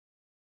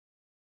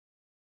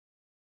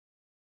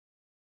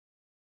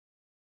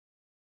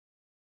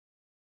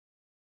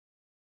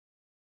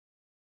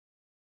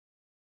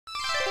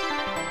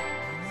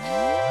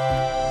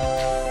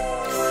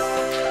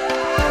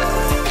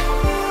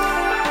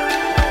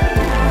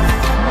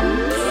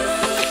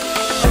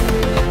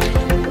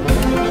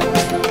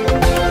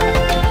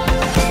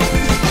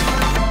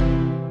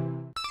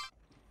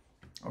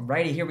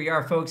Alrighty, here we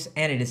are, folks,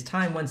 and it is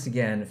time once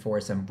again for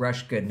some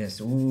brush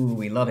goodness. Ooh,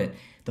 we love it.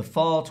 The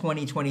fall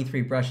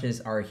 2023 brushes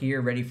are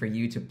here, ready for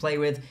you to play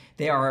with.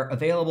 They are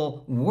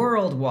available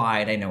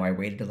worldwide. I know I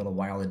waited a little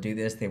while to do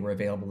this. They were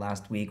available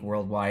last week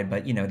worldwide,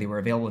 but you know, they were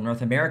available in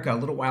North America a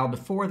little while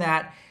before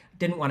that.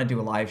 Didn't want to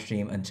do a live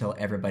stream until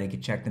everybody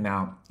could check them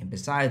out. And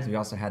besides, we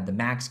also had the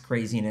Max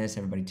craziness,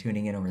 everybody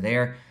tuning in over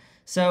there.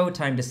 So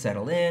time to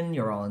settle in.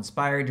 You're all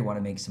inspired. You want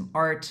to make some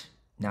art.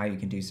 Now you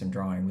can do some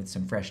drawing with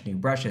some fresh new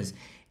brushes.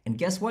 And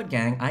guess what,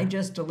 gang? I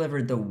just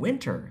delivered the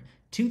winter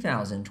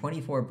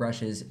 2024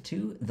 brushes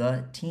to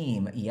the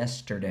team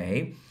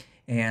yesterday.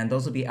 And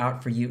those will be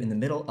out for you in the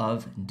middle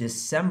of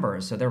December.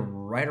 So they're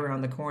right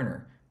around the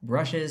corner.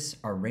 Brushes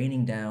are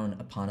raining down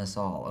upon us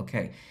all.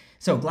 Okay,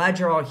 so glad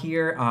you're all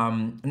here.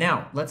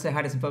 Now, let's say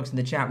hi to some folks in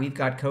the chat. We've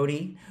got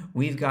Cody.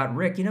 We've got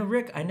Rick. You know,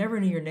 Rick, I never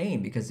knew your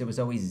name because it was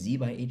always Z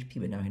by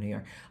HP, but now I know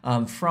you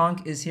are.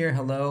 Frank is here.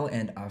 Hello.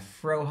 And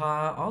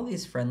Afroha. All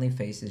these friendly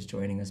faces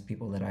joining us,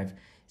 people that I've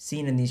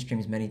seen in these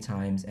streams many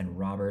times. And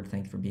Robert,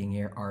 thank you for being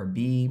here.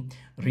 RB,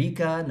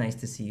 Rika, nice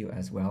to see you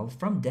as well.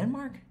 From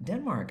Denmark?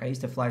 Denmark. I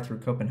used to fly through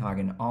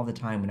Copenhagen all the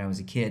time when I was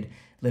a kid.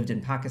 Lived in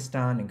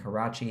Pakistan, in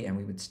Karachi, and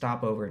we would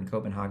stop over in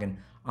Copenhagen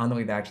on the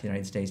way back to the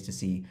United States to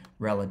see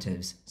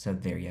relatives. So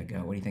there you go.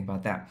 What do you think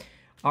about that?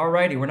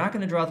 Alrighty, we're not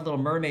going to draw the Little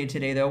Mermaid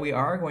today, though. We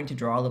are going to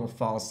draw a little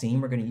fall scene.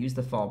 We're going to use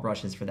the fall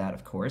brushes for that,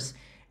 of course.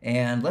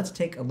 And let's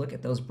take a look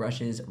at those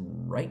brushes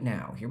right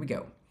now. Here we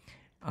go.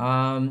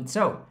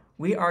 So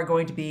we are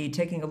going to be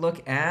taking a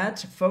look at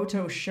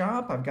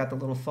Photoshop. I've got the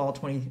little fall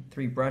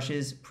 23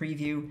 brushes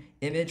preview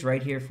image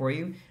right here for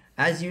you.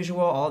 As usual,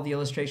 all the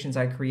illustrations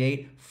I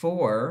create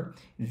for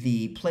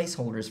the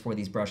placeholders for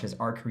these brushes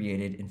are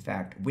created, in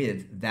fact,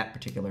 with that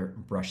particular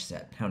brush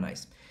set. How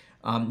nice.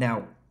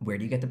 Now, where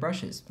do you get the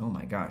brushes? Oh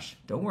my gosh,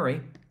 don't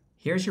worry.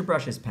 Here's your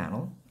brushes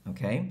panel,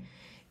 okay?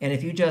 And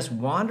if you just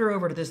wander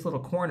over to this little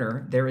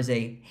corner, there is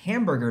a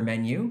hamburger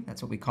menu.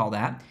 That's what we call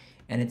that.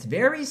 And it's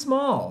very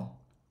small.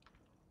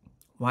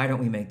 Why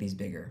don't we make these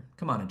bigger?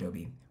 Come on,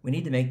 Adobe. We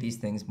need to make these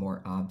things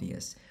more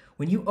obvious.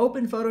 When you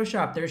open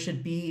Photoshop, there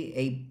should be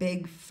a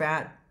big,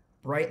 fat,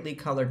 brightly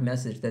colored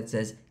message that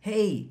says,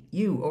 hey,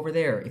 you over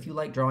there, if you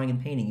like drawing and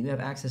painting, you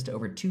have access to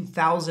over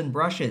 2,000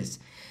 brushes.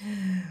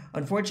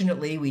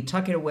 Unfortunately, we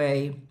tuck it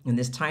away in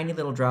this tiny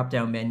little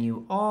drop-down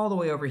menu all the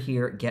way over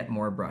here, get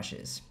more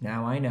brushes.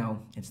 Now, I know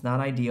it's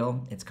not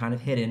ideal. It's kind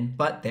of hidden,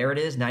 but there it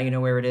is. Now you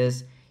know where it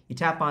is. You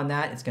tap on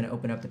that. It's going to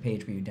open up the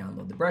page where you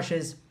download the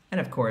brushes. And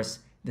of course,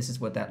 this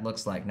is what that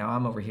looks like. Now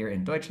I'm over here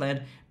in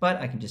Deutschland, but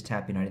I can just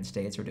tap United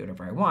States or do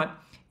whatever I want.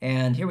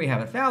 And here we have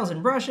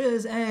 1,000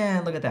 brushes,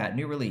 and look at that,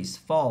 new release,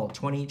 fall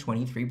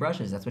 2023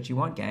 brushes. That's what you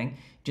want, gang.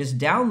 Just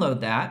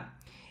download that,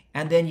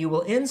 and then you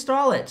will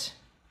install it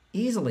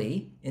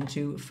easily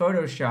into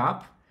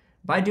Photoshop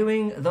by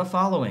doing the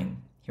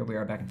following. Here we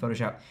are back in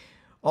Photoshop.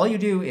 All you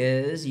do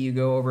is you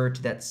go over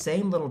to that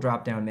same little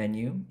drop-down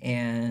menu,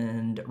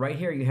 and right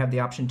here you have the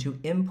option to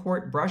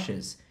import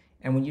brushes.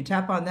 And when you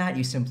tap on that,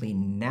 you simply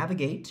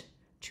navigate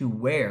to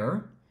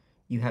where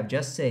you have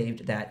just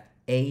saved that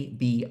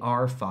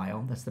ABR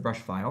file. That's the brush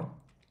file.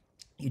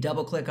 You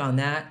double click on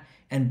that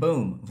and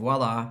boom,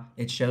 voila,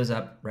 it shows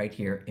up right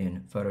here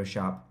in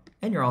Photoshop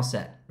and you're all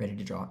set, ready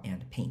to draw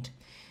and paint.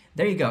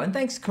 There you go. And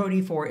thanks,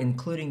 Cody, for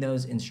including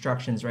those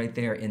instructions right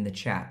there in the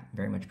chat.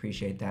 Very much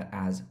appreciate that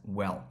as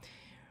well.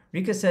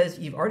 Rika says,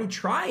 you've already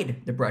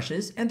tried the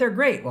brushes and they're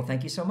great. Well,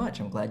 thank you so much.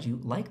 I'm glad you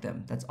like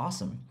them. That's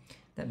awesome.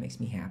 That makes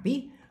me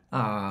happy.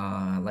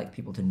 I like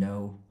people to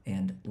know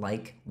and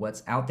like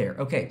what's out there.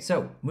 Okay,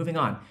 so moving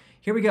on.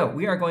 Here we go.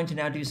 We are going to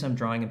now do some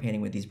drawing and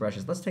painting with these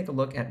brushes. Let's take a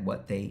look at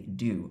what they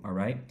do, all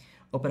right?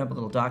 Open up a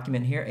little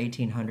document here,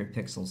 1,800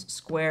 pixels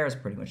square is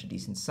pretty much a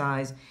decent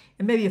size.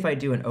 And maybe if I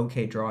do an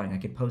okay drawing, I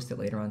could post it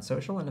later on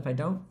social, and if I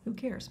don't, who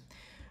cares?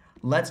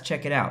 Let's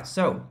check it out.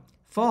 So,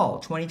 fall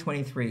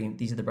 2023,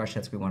 these are the brush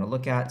sets we want to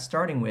look at,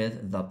 starting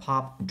with the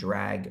Pop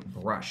Drag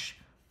brush.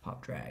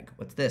 Pop Drag,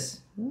 what's this?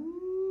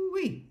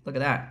 Woo-wee, look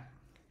at that.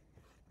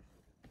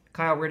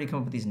 Kyle, where do you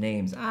come up with these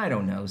names? I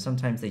don't know.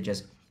 Sometimes they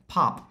just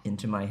pop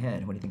into my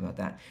head. What do you think about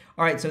that?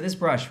 All right, so this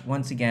brush,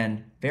 once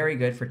again, very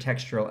good for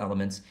textural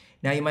elements.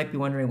 Now you might be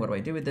wondering, what do I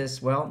do with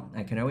this? Well,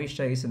 I can always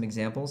show you some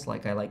examples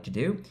like I like to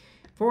do.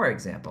 For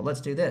example, let's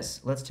do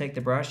this. Let's take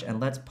the brush and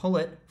let's pull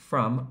it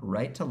from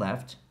right to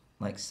left,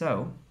 like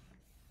so.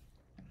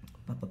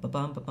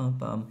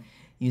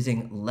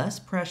 Using less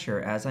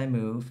pressure as I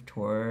move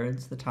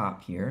towards the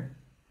top here.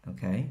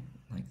 Okay,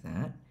 like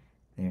that.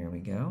 There we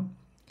go.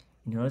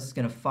 You notice it's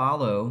going to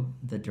follow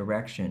the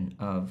direction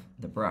of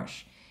the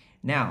brush.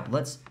 Now,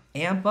 let's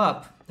amp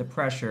up the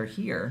pressure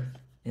here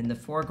in the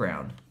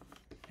foreground.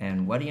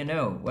 And what do you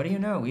know? What do you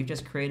know? We've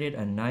just created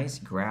a nice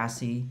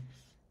grassy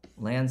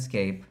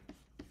landscape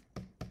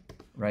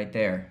right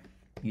there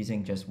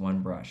using just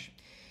one brush.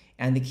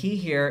 And the key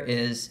here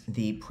is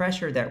the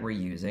pressure that we're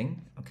using,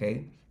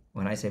 okay?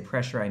 When I say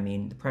pressure, I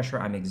mean the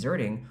pressure I'm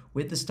exerting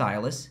with the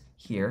stylus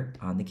here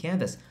on the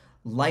canvas.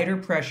 lighter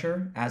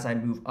pressure as I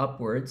move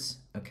upwards,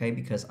 okay,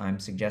 because I'm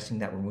suggesting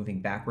that we're moving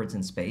backwards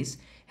in space.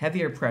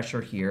 Heavier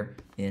pressure here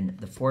in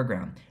the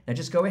foreground. Now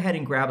just go ahead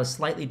and grab a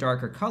slightly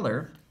darker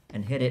color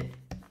and hit it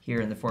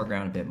here in the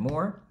foreground a bit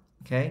more,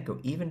 okay? Go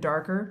even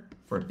darker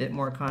for a bit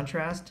more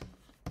contrast.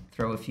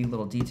 Throw a few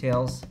little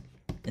details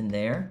in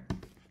there.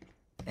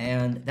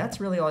 And that's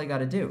really all you got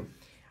to do.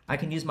 I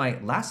can use my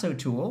lasso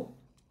tool,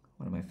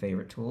 one of my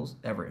favorite tools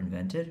ever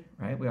invented,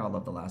 right? We all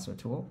love the lasso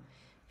tool.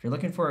 If you're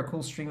looking for a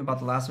cool stream about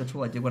the lasso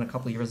tool, I did one a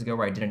couple years ago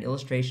where I did an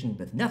illustration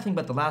with nothing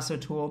but the lasso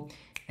tool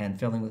and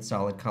filling with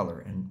solid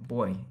color. And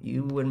boy,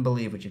 you wouldn't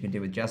believe what you can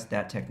do with just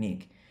that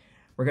technique.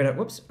 We're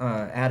gonna,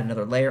 add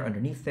another layer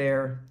underneath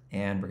there,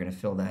 and we're gonna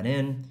fill that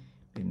in.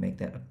 We make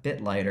that a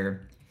bit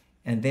lighter.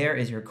 And there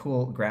is your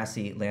cool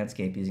grassy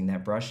landscape using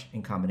that brush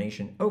in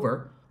combination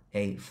over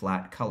a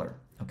flat color,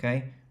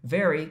 okay?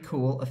 Very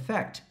cool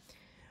effect.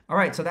 All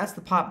right, so that's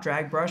the pop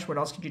drag brush. What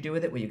else could you do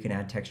with it? Well, you can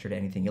add texture to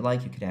anything you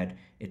like. You could add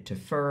it to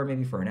fur,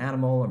 maybe for an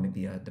animal, or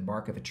maybe the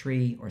bark of a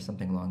tree, or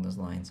something along those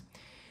lines.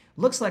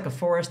 Looks like a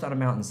forest on a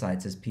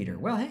mountainside, says Peter.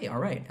 Well, hey, all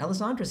right.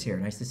 Elisandra's here.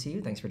 Nice to see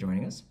you. Thanks for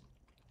joining us.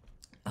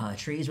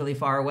 Trees really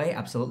far away.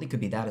 Absolutely, could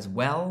be that as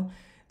well.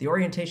 The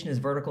orientation is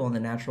vertical in the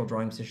natural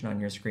drawing position on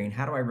your screen.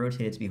 How do I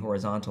rotate it to be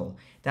horizontal?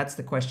 That's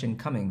the question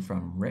coming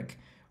from Rick.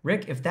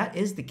 Rick, if that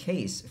is the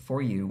case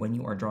for you when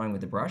you are drawing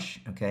with the brush,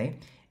 okay,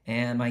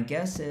 and my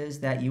guess is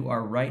that you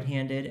are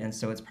right-handed, and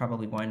so it's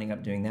probably winding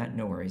up doing that.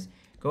 No worries.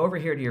 Go over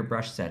here to your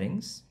brush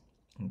settings,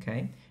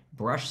 okay?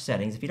 Brush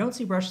settings. If you don't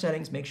see brush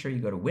settings, make sure you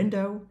go to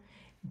Window,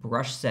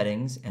 Brush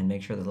Settings, and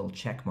make sure the little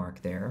check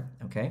mark there,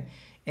 okay?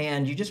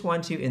 And you just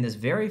want to, in this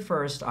very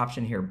first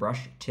option here,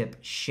 Brush Tip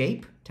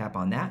Shape, tap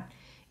on that,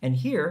 and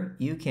here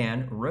you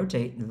can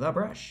rotate the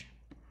brush.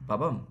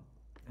 Ba-boom,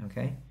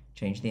 okay?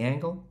 Change the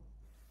angle.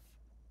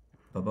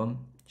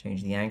 Ba-boom.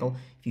 Change the angle.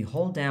 If you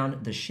hold down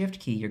the Shift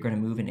key, you're going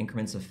to move in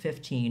increments of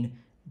 15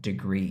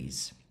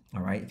 degrees,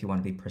 all right, if you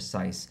want to be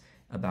precise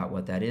about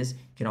what that is.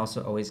 You can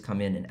also always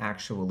come in and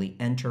actually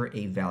enter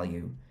a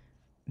value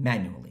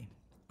manually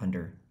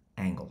under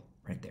angle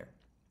right there,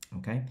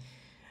 okay?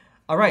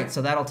 All right,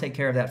 so that'll take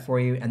care of that for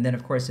you. And then,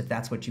 of course, if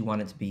that's what you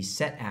want it to be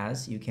set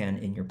as, you can,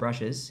 in your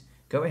brushes,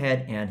 go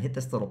ahead and hit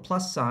this little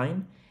plus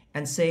sign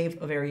and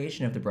save a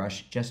variation of the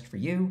brush just for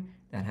you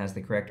that has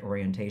the correct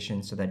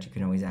orientation so that you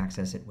can always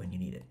access it when you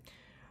need it.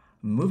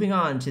 Moving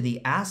on to the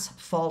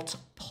Asphalt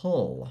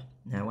Pull.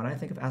 Now, when I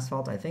think of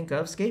asphalt, I think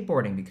of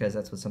skateboarding because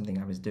that's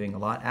something I was doing a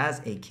lot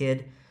as a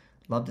kid.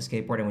 Loved to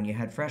skateboard, and when you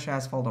had fresh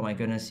asphalt, oh my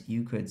goodness,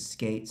 you could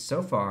skate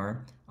so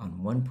far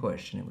on one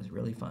push, and it was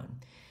really fun.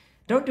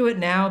 Don't do it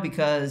now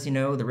because, you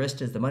know, the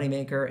wrist is the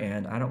moneymaker,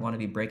 and I don't want to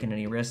be breaking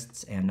any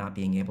wrists and not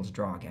being able to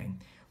draw,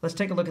 gang. Let's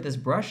take a look at this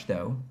brush,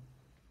 though.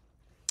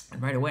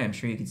 And right away, I'm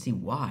sure you can see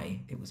why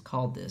it was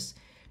called this,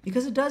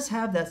 because it does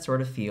have that sort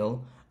of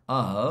feel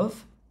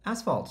of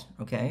asphalt,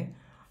 okay?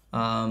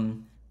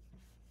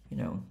 You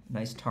know,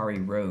 nice tarry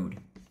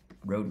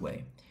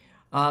roadway.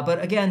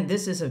 But again,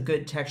 this is a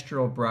good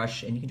textural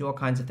brush, and you can do all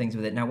kinds of things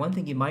with it. Now, one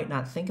thing you might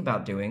not think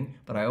about doing,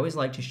 but I always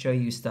like to show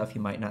you stuff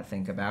you might not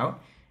think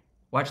about.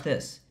 Watch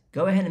this.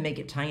 Go ahead and make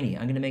it tiny.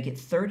 I'm going to make it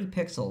 30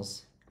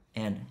 pixels,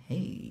 and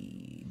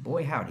hey,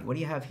 boy howdy, what do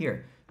you have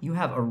here? You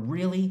have a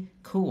really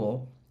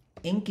cool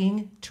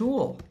inking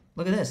tool.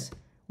 Look at this.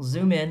 We'll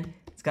zoom in.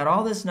 It's got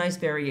all this nice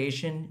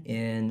variation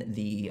in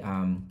the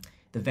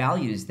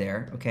values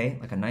there, okay?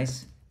 Like a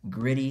nice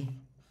gritty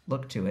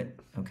look to it,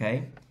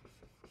 okay?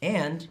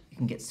 And you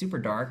can get super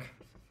dark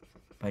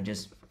by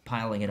just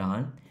piling it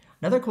on.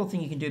 Another cool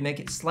thing you can do, make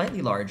it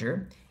slightly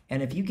larger,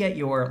 and if you get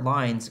your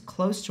lines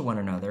close to one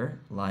another,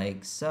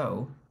 like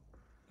so,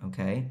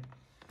 okay?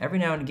 Every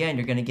now and again,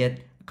 you're gonna get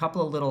a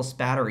couple of little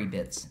spattery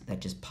bits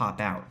that just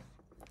pop out,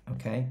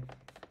 okay?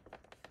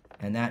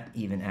 And that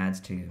even adds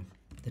to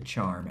the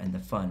charm and the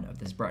fun of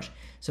this brush.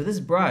 So this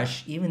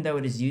brush, even though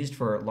it is used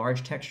for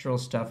large textural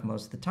stuff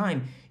most of the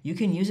time, you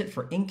can use it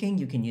for inking,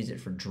 you can use it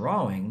for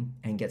drawing,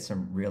 and get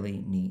some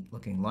really neat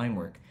looking line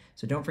work.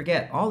 So don't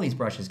forget, all these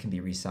brushes can be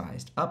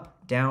resized,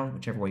 up, down,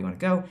 whichever way you want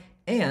to go,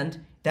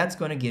 and that's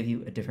going to give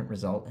you a different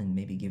result and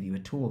maybe give you a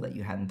tool that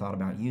you hadn't thought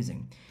about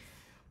using.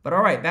 But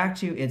all right, back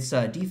to its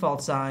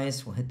default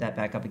size. We'll hit that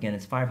back up again.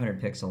 It's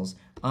 500 pixels.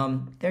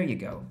 There you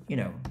go. You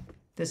know,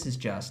 this is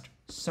just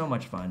so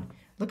much fun.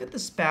 Look at the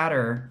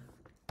spatter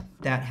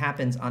that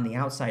happens on the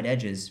outside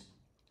edges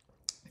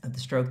of the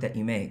stroke that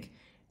you make.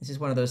 This is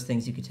one of those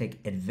things you could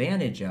take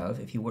advantage of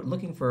if you were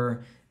looking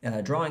for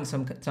drawing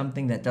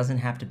something that doesn't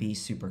have to be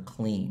super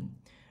clean.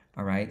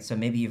 All right, so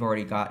maybe you've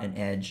already got an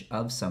edge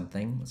of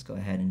something. Let's go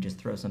ahead and just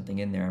throw something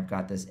in there. I've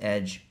got this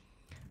edge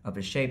of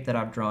a shape that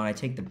I've drawn. I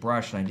take the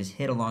brush and I just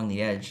hit along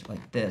the edge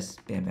like this,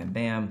 bam, bam,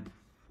 bam.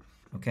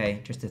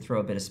 Okay, just to throw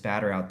a bit of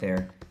spatter out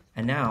there.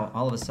 And now,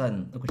 all of a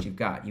sudden, look what you've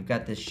got. You've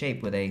got this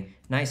shape with a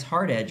nice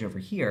hard edge over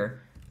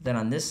here. Then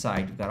on this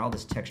side, you've got all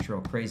this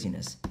textural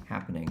craziness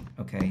happening,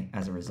 okay,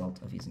 as a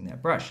result of using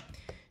that brush.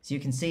 So you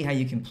can see how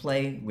you can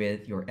play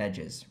with your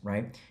edges,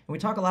 right? And we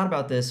talk a lot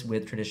about this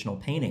with traditional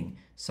painting.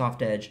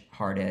 Soft edge,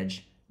 hard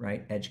edge,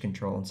 right? Edge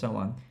control and so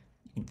on.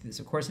 this,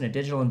 of course, in a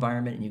digital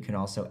environment, and you can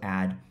also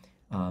add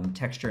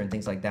texture and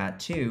things like that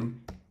to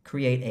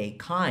create a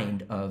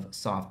kind of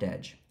soft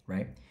edge,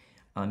 right?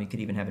 You could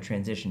even have a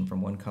transition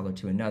from one color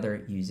to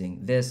another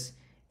using this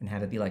and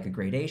have it be like a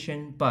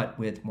gradation, but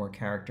with more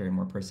character and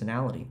more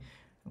personality,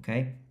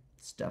 okay?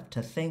 Stuff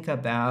to think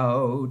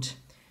about.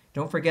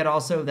 Don't forget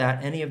also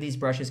that any of these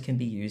brushes can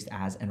be used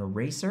as an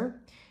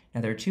eraser.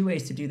 Now, there are two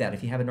ways to do that.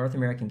 If you have a North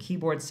American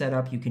keyboard set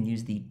up, you can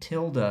use the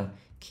tilde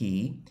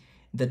key.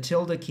 The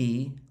tilde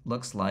key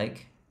looks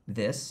like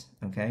this,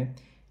 okay,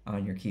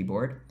 on your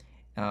keyboard.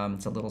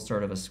 It's a little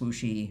sort of a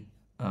swooshy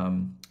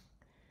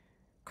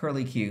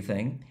curly Q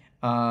thing.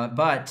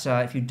 But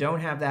if you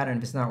don't have that and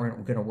if it's not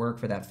going to work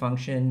for that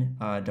function,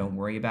 don't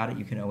worry about it.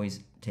 You can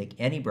always take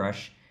any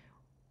brush,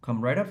 come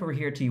right up over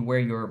here to where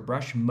your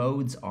brush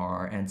modes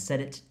are and set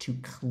it to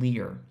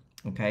clear,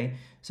 okay?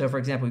 So for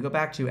example, we go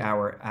back to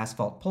our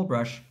Asphalt Pull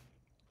brush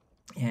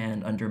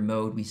and under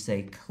mode we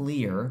say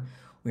clear.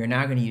 We are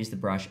now going to use the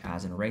brush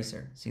as an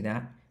eraser. See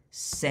that?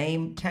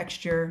 Same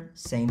texture,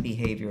 same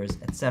behaviors,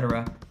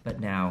 etc., but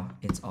now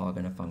it's all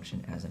going to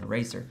function as an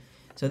eraser.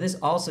 So this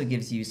also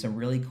gives you some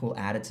really cool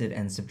additive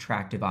and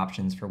subtractive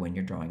options for when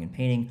you're drawing and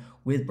painting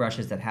with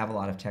brushes that have a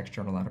lot of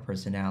texture and a lot of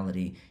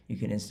personality. You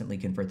can instantly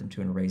convert them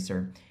to an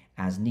eraser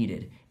as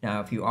needed.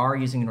 Now, if you are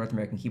using a North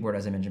American keyboard,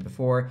 as I mentioned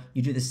before,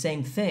 you do the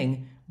same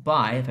thing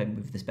by, if I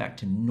move this back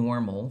to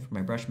normal for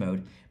my brush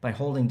mode, by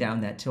holding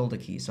down that tilde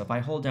key. So if I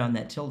hold down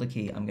that tilde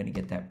key, I'm going to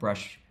get that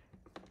brush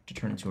to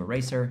turn into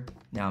eraser.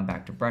 Now I'm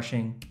back to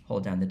brushing,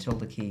 hold down the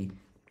tilde key,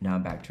 now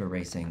I'm back to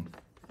erasing.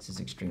 This is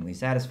extremely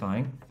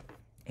satisfying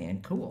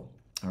and cool.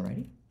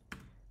 Alrighty,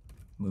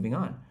 moving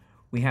on.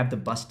 We have the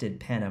busted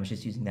pen. I was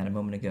just using that a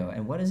moment ago.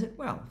 And what is it?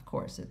 Well, of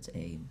course, it's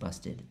a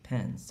busted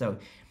pen. So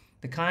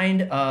the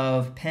kind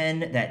of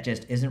pen that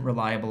just isn't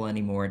reliable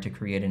anymore to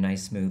create a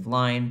nice smooth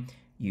line.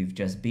 You've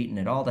just beaten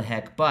it all to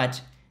heck,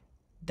 but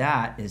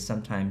that is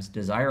sometimes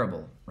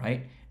desirable,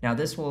 right? Now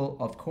this will,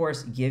 of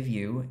course, give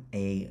you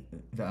a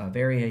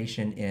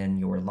variation in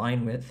your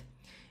line width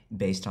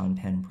based on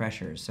pen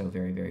pressure. So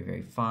very, very,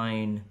 very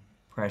fine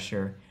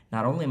pressure.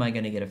 Not only am I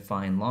going to get a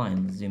fine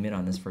line, let's zoom in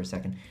on this for a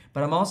second,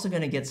 but I'm also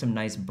going to get some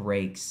nice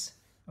breaks,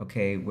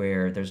 okay,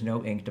 where there's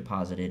no ink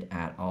deposited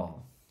at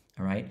all,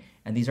 all right?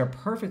 And these are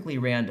perfectly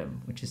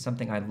random, which is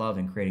something I love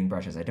in creating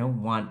brushes. I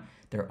don't want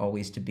there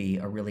always to be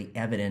a really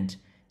evident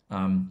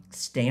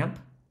stamp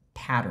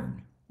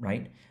pattern,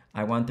 right?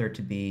 I want there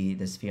to be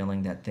this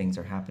feeling that things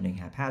are happening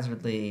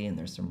haphazardly and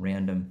there's some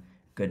random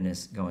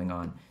goodness going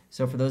on.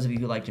 So for those of you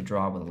who like to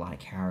draw with a lot of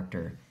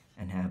character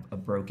and have a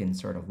broken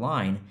sort of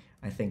line,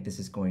 I think this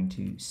is going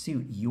to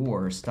suit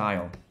your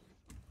style.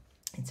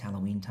 It's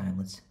Halloween time.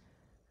 Let's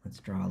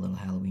draw a little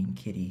Halloween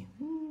kitty.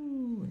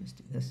 Ooh, let's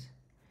do this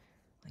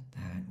like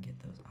that and get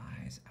those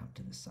eyes out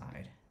to the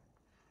side.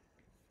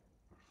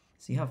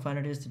 See how fun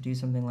it is to do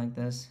something like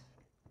this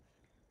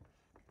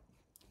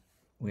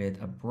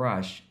with a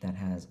brush that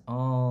has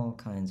all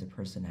kinds of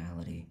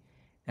personality.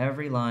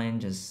 Every line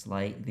just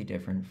slightly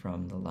different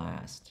from the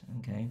last,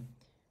 okay?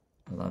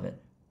 I love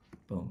it.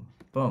 Boom,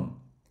 boom.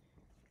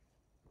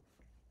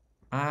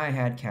 I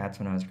had cats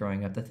when I was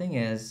growing up. The thing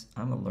is,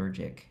 I'm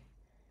allergic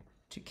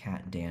to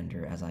cat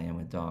dander, as I am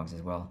with dogs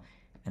as well.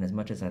 And as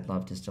much as I'd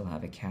love to still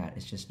have a cat,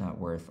 it's just not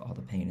worth all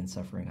the pain and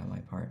suffering on my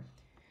part.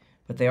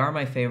 But they are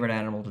my favorite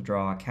animal to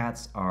draw.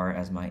 Cats are,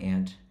 as my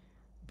Aunt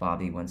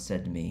Bobby once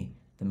said to me,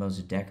 the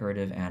most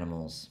decorative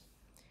animals.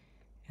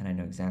 And I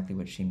know exactly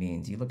what she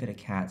means. You look at a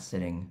cat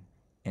sitting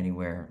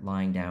anywhere,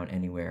 lying down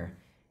anywhere,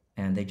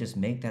 and they just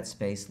make that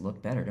space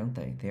look better, don't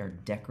they? They are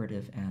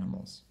decorative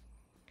animals.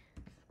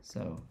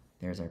 So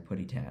there's our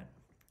putty tat.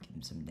 Give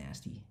him some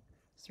nasty,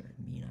 sort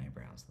of mean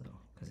eyebrows, though,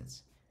 because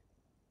it's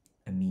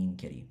a mean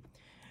kitty.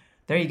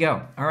 There you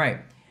go. All right.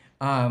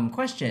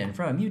 Question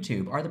from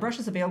YouTube. Are the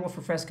brushes available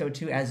for Fresco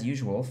 2 as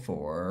usual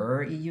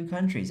for EU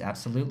countries?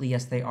 Absolutely,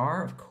 yes, they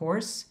are, of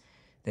course.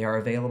 They are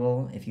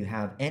available if you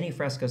have any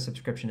Fresco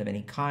subscription of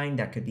any kind.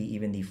 That could be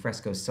even the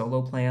Fresco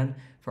Solo plan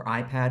for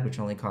iPad, which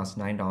only costs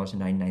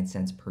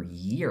 $9.99 per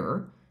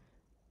year.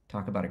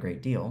 Talk about a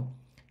great deal.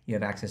 You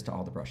have access to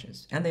all the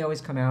brushes. And they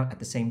always come out at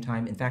the same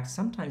time. In fact,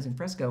 sometimes in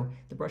Fresco,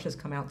 the brushes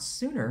come out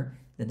sooner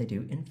than they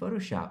do in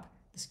Photoshop.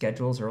 The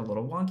schedules are a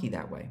little wonky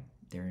that way.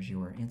 There's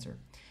your answer.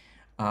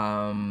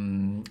 All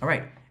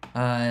right.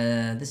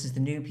 This is the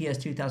new PS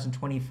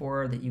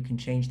 2024 that you can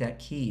change that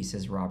key,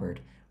 says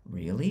Robert.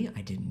 Really?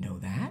 I didn't know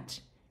that.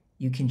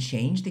 You can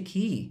change the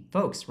key.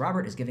 Folks,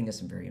 Robert is giving us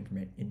some very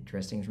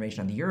interesting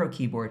information on the Euro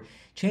keyboard.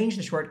 Change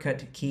the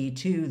shortcut key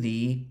to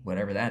the,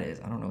 whatever that is.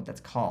 I don't know what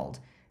that's called.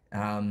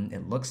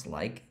 It looks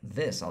like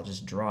this. I'll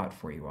just draw it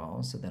for you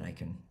all so that I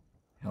can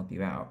help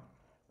you out.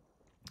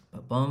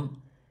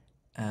 Ba-bum.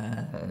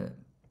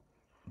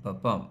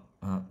 Ba-bum.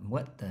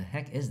 What the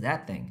heck is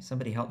that thing?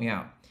 Somebody help me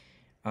out.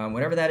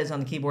 Whatever that is on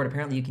the keyboard,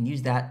 apparently you can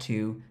use that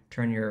to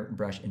turn your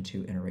brush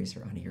into an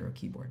eraser on a Euro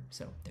keyboard.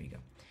 So there you go.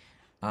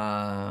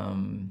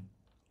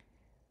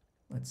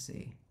 Let's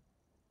see.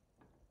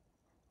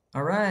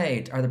 All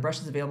right. Are the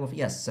brushes available?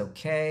 Yes.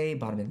 Okay.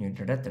 Bottom of your...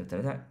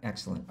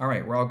 Excellent. All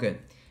right. We're all good.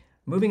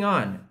 Moving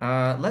on,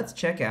 let's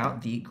check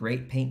out the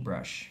Great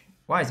Paintbrush.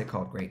 Why is it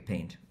called Great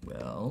Paint?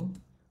 Well,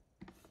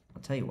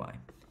 I'll tell you why.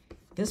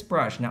 This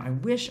brush, now I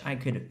wish I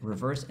could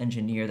reverse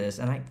engineer this,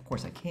 and of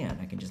course I can.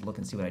 I can just look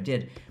and see what I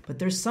did. But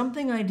there's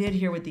something I did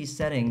here with these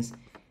settings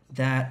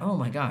that, oh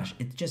my gosh,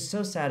 it's just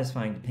so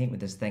satisfying to paint with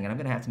this thing. And I'm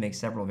gonna have to make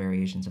several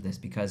variations of this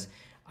because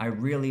I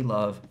really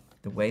love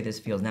the way this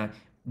feels. Now,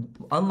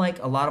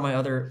 unlike a lot of my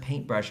other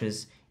paint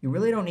brushes, you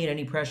really don't need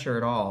any pressure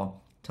at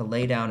all to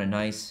lay down a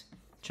nice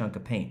chunk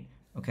of paint,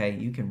 okay?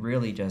 You can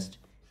really just,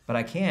 but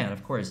I can,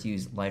 of course,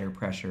 use lighter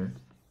pressure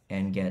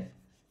and get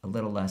a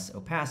little less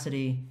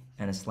opacity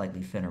and a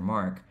slightly thinner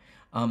mark.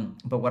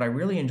 But what I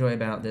really enjoy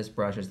about this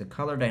brush is the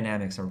color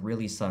dynamics are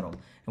really subtle.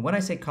 And when I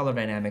say color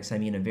dynamics, I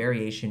mean a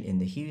variation in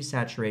the hue,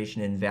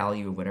 saturation, and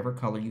value of whatever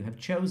color you have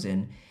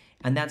chosen,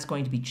 and that's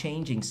going to be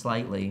changing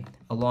slightly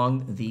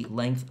along the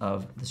length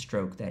of the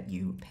stroke that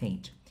you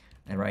paint.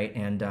 All right,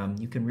 and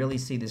you can really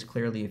see this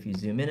clearly if you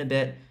zoom in a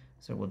bit.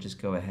 So we'll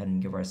just go ahead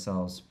and give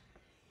ourselves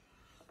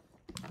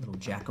a little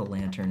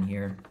jack-o'-lantern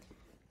here,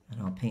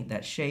 and I'll paint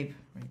that shape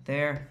right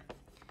there.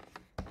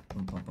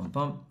 Boom, boom, boom,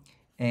 boom.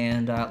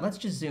 And let's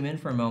just zoom in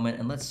for a moment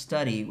and let's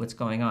study what's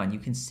going on. You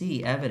can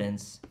see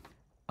evidence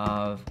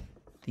of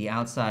the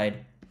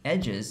outside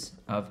edges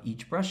of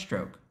each brush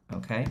stroke,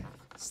 okay?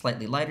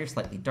 Slightly lighter,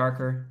 slightly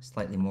darker,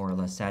 slightly more or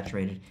less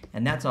saturated,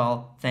 and that's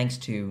all thanks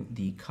to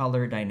the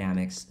color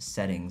dynamics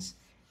settings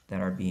that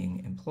are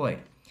being employed.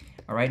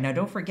 All right, now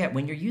don't forget,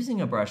 when you're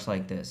using a brush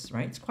like this,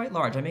 right, it's quite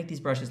large. I make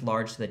these brushes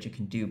large so that you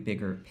can do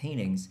bigger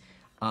paintings.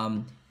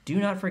 Do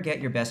not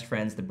forget your best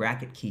friends, the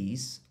bracket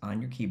keys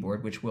on your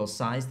keyboard, which will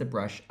size the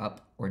brush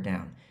up or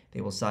down. They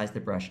will size the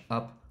brush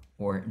up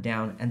or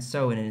down. And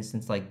so in an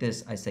instance like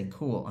this, I say,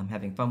 cool, I'm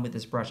having fun with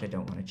this brush. I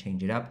don't want to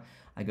change it up.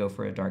 I go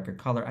for a darker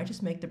color. I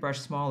just make the brush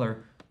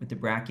smaller with the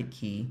bracket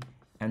key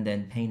and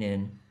then paint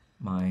in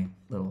my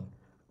little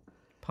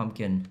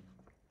pumpkin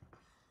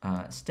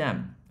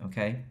stem,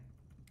 okay?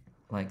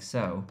 Like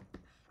so.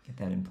 Get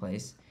that in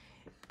place.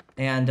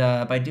 And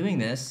by doing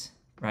this,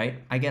 right,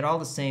 I get all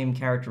the same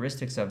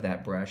characteristics of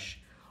that brush,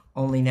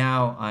 only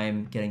now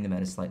I'm getting them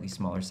at a slightly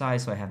smaller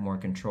size, so I have more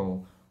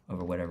control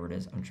over whatever it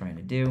is I'm trying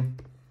to do.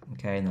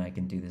 Okay, and then I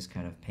can do this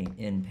kind of paint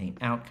in, paint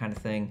out kind of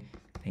thing.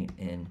 Paint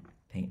in,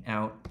 paint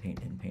out,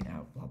 paint in, paint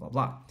out, blah, blah,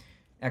 blah.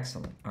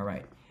 Excellent, all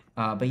right.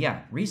 But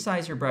yeah,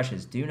 resize your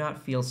brushes. Do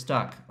not feel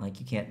stuck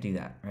like you can't do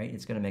that, right?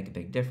 It's gonna make a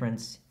big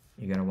difference.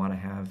 You're gonna wanna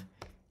have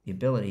the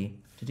ability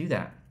to do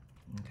that.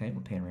 Okay,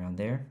 we'll paint around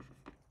there.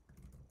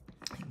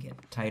 I can get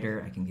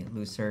tighter, I can get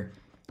looser,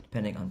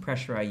 depending on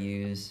pressure I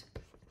use,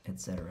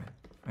 etc.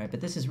 All right,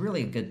 but this is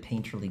really a good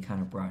painterly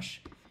kind of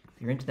brush.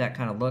 If you're into that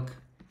kind of look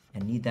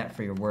and need that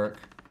for your work,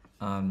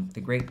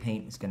 the Great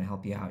Paint is going to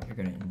help you out. You're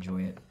going to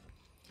enjoy it.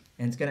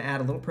 And it's going to add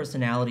a little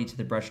personality to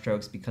the brush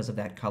strokes because of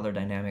that color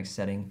dynamics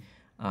setting,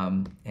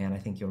 and I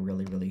think you'll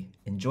really, really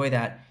enjoy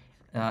that.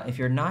 If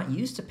you're not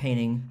used to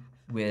painting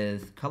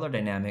with color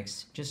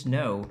dynamics, just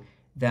know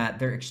that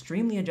they're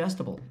extremely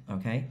adjustable,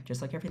 okay?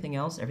 Just like everything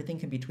else, everything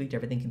can be tweaked,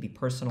 everything can be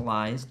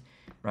personalized,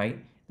 right?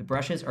 The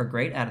brushes are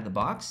great out of the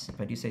box,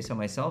 if I do say so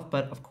myself,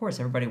 but of course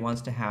everybody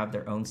wants to have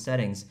their own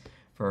settings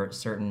for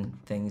certain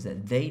things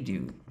that they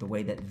do, the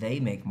way that they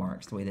make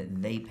marks, the way that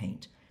they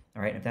paint.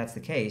 All right, if that's the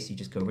case, you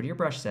just go over to your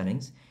brush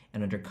settings,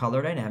 and under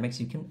color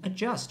dynamics, you can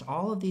adjust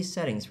all of these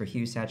settings for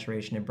hue,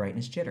 saturation, and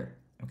brightness jitter,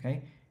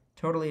 okay?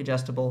 Totally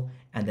adjustable,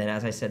 and then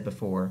as I said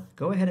before,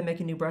 go ahead and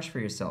make a new brush for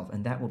yourself,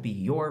 and that will be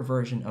your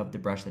version of the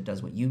brush that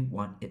does what you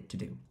want it to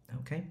do,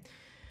 okay?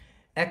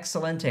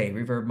 Excelente,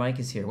 Reverb Mike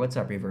is here. What's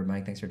up, Reverb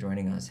Mike? Thanks for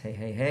joining us. Hey,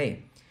 hey,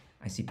 hey.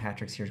 I see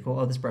Patrick's here. Cool.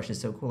 Oh, this brush is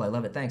so cool. I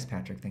love it. Thanks,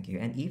 Patrick. Thank you.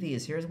 And Evie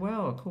is here as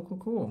well. Cool, cool,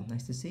 cool.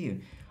 Nice to see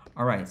you.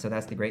 All right, so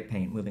that's the Great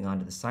Paint. Moving on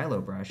to the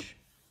Sillo brush.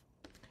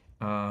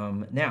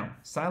 Now,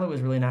 Sillo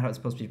is really not how it's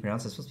supposed to be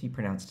pronounced. It's supposed to be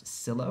pronounced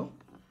Sillo.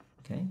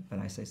 Okay, but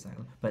I say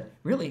Sillo. But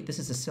really, this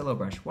is a Sillo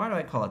brush. Why do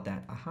I call it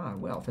that? Aha,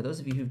 well, for those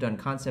of you who've done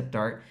concept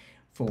art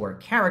for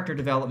character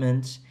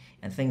development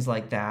and things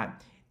like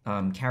that,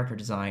 character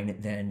design,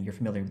 then you're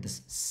familiar with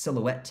this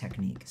silhouette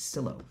technique,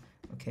 Sillo,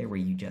 okay, where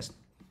you just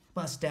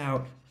bust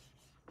out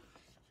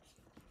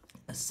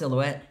a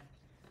silhouette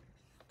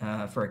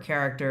for a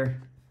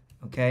character,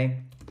 okay,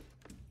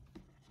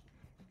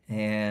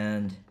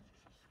 and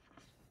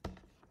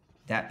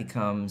that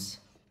becomes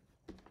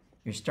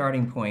your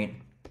starting point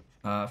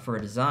for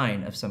a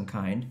design of some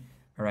kind,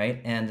 all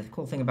right? And the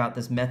cool thing about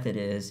this method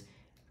is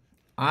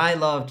I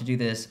love to do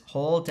this,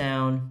 hold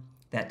down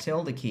that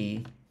tilde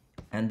key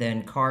and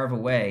then carve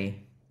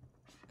away,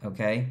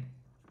 okay,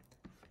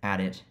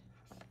 at it.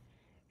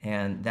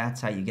 And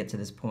that's how you get to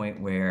this point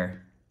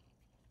where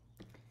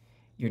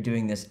you're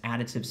doing this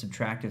additive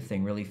subtractive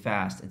thing really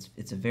fast.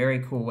 It's a very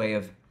cool way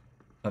of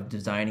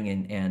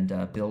designing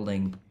and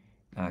building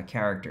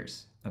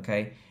characters,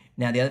 okay?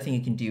 Now, the other thing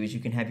you can do is you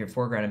can have your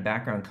foreground and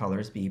background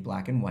colors be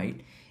black and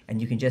white,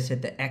 and you can just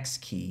hit the X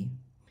key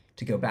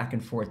to go back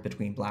and forth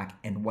between black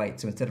and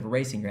white. So instead of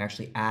erasing, you're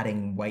actually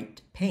adding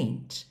white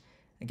paint.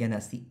 Again,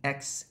 that's the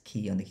X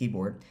key on the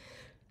keyboard.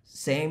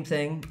 Same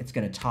thing, it's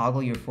going to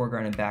toggle your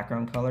foreground and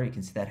background color. You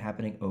can see that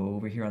happening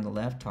over here on the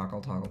left.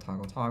 Toggle, toggle,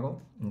 toggle,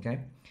 toggle. Okay.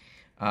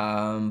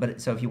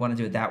 So if you want to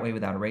do it that way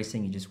without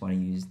erasing, you just want to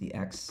use the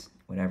X,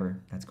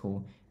 whatever. That's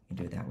cool. You can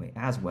do it that way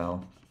as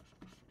well.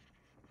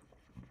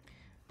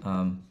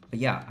 But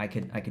yeah, I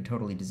could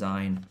totally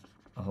design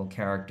a whole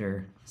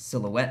character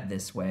silhouette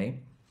this way.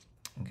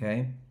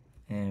 Okay.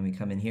 And we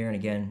come in here, and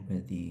again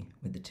with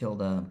the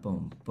tilde,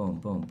 boom, boom,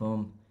 boom,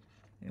 boom.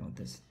 I want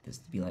this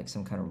to be like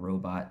some kind of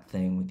robot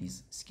thing with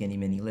these skinny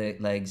mini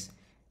legs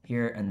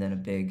here, and then a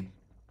big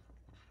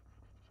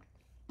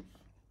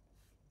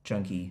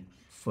chunky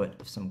foot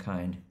of some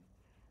kind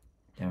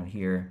down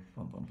here.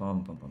 Boom, boom, boom,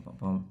 boom, boom, boom,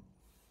 boom.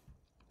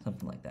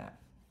 Something like that.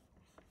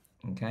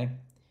 Okay?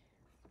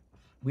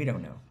 We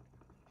don't know.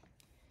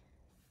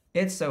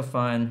 It's so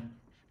fun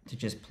to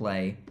just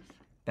play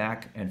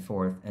back and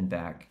forth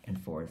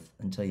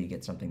until you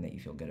get something that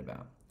you feel good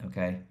about.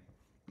 Okay?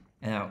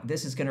 Now,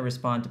 this is going to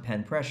respond to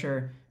pen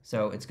pressure,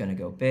 so it's going to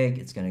go big,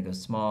 it's going to go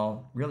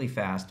small, really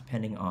fast,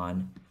 depending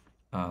on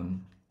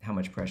how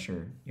much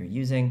pressure you're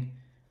using.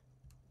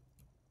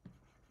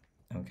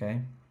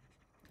 Okay?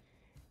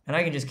 And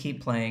I can just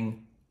keep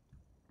playing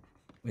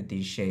with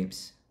these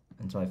shapes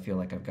until I feel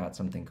like I've got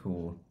something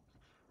cool.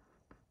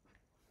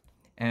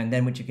 And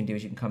then what you can do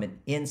is you can come in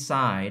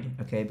inside,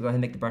 okay, go ahead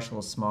and make the brush a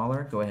little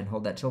smaller, go ahead and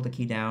hold that tilde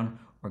key down,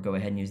 or go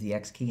ahead and use the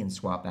X key and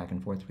swap back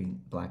and forth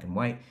between black and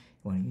white.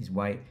 You want to use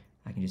white,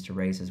 I can just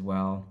erase as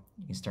well.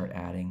 You can start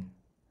adding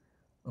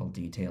little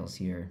details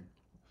here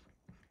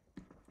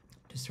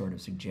to sort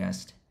of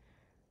suggest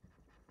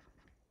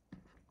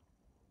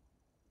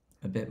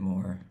a bit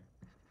more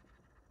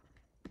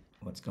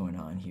what's going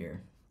on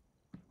here.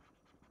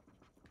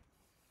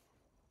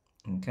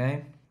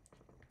 Okay,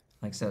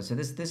 like so. So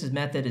this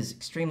method is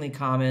extremely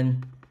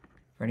common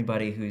for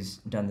anybody who's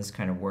done this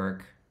kind of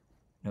work,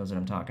 knows what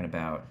I'm talking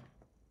about.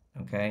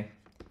 Okay.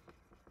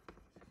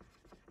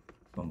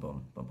 Boom,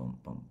 boom, boom, boom,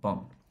 boom,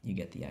 boom. You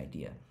get the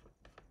idea.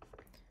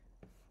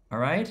 All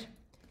right.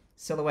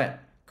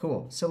 Silhouette.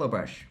 Cool. Sillo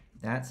brush.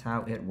 That's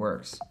how it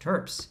works.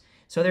 Turps.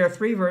 So there are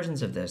 3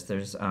 versions of this.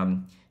 There's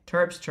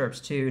Turps, Turps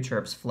 2,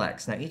 Turps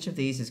Flex. Now each of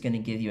these is going to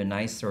give you a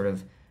nice sort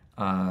of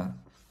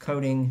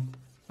coating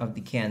of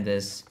the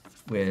canvas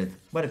with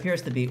what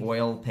appears to be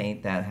oil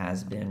paint that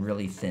has been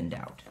really thinned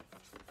out.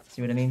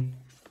 See what I mean?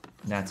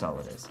 And that's all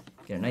it is.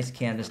 Get a nice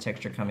canvas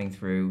texture coming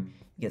through.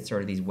 You get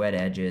sort of these wet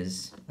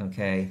edges,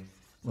 okay?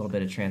 A little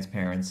bit of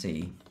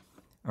transparency.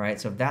 All right,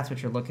 so if that's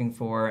what you're looking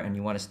for and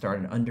you want to start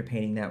an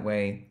underpainting that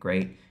way,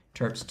 great.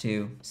 Turps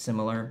 2,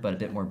 similar, but a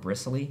bit more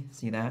bristly.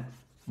 See that?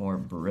 More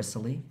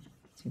bristly.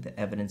 See the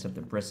evidence of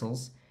the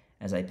bristles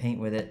as I paint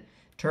with it.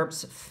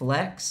 Turps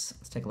Flex,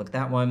 let's take a look at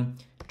that one.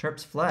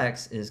 Turps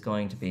Flex is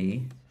going to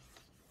be,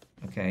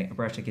 okay, a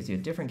brush that gives you a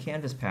different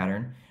canvas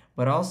pattern,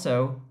 but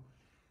also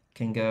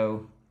can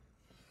go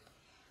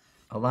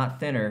a lot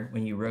thinner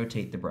when you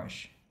rotate the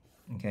brush,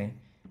 okay?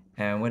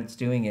 And what it's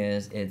doing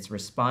is it's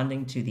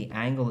responding to the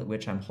angle at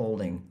which I'm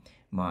holding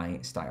my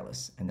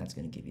stylus, and that's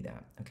going to give you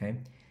that, okay?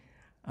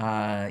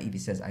 Evie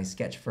says, I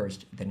sketch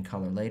first, then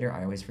color later.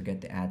 I always forget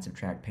the add,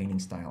 subtract, painting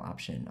style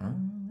option.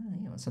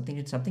 You know, something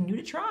new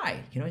to try.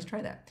 You can always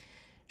try that.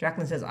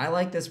 Jacqueline says, I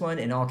like this one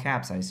in all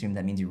caps. I assume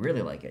that means you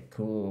really like it.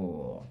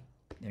 Cool.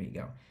 There you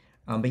go.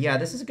 But yeah,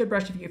 this is a good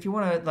brush if you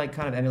want to like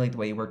kind of emulate the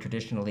way you work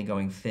traditionally,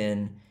 going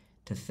thin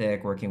to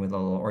thick, working with a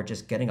little, or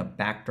just getting a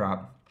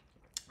backdrop.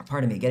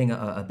 Pardon me, getting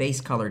a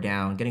base color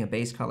down,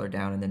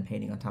 and then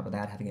painting on top of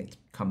that, having it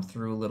come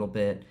through a little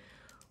bit,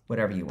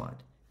 whatever you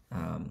want.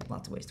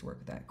 Lots of ways to work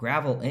with that.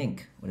 Gravel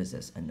ink, what is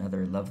this?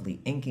 Another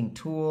lovely inking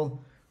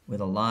tool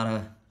with a lot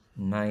of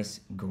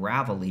nice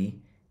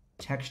gravelly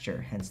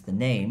texture, hence the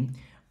name.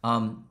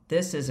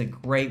 This is a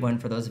great one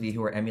for those of you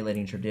who are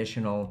emulating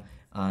traditional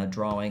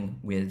drawing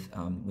with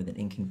an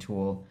inking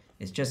tool.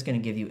 It's just going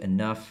to give you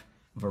enough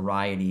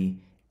variety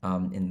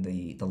in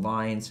the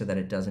lines so that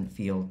it doesn't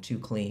feel too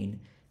clean,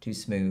 too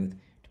smooth.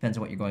 Depends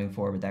on what you're going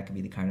for, but that could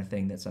be the kind of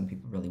thing that some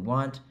people really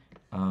want.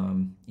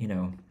 You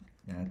know,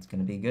 that's going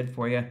to be good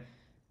for you.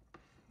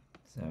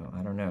 So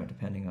I don't know,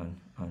 depending on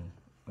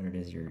what it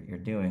is you're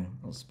doing.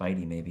 A little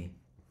Spidey maybe.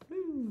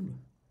 Woo.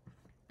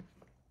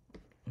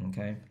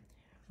 Okay,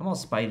 I'm all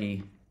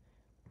Spidey.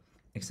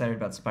 Excited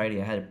about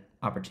Spidey. I had an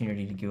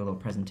opportunity to give a little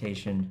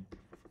presentation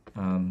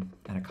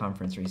at a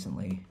conference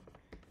recently,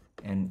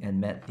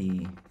 and met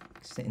the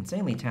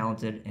insanely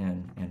talented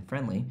and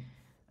friendly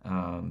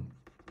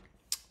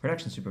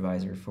production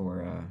supervisor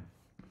for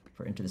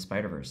Into the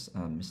Spider-Verse,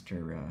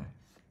 Mr.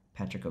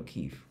 Patrick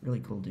O'Keefe.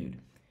 Really cool dude.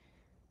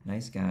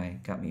 Nice guy.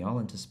 Got me all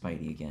into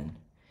Spidey again.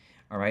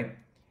 All right.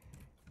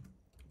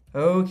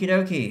 Okie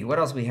dokie. What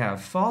else we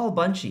have? Fall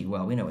Bunchy.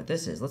 Well, we know what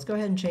this is. Let's go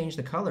ahead and change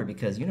the color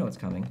because you know what's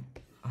coming.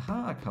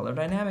 Aha, color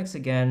dynamics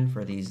again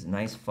for these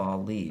nice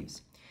fall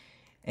leaves.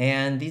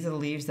 And these are the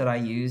leaves that I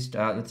used,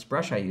 this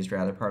brush I used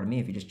rather, pardon me.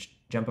 If you just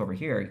jump over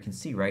here, you can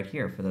see right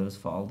here for those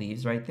fall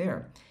leaves right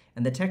there.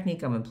 And the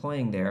technique I'm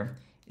employing there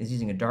is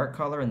using a dark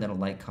color and then a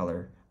light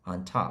color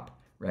on top,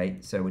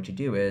 right? So what you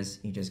do is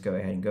you just go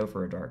ahead and go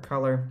for a dark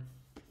color.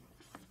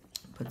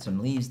 put some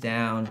leaves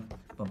down,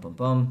 boom, boom,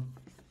 boom,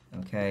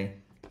 okay.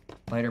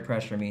 Lighter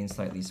pressure means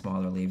slightly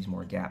smaller leaves,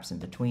 more gaps in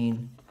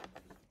between,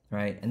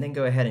 right? And then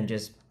go ahead and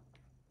just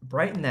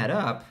brighten that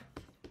up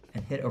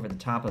and hit over the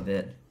top of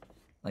it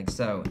like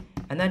so.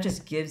 And that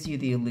just gives you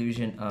the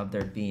illusion of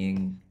there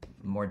being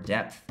more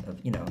depth of,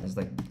 you know, there's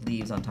like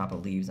leaves on top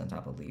of leaves on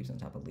top of leaves on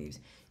top of leaves.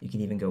 You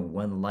can even go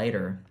one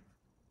lighter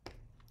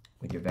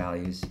with your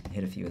values,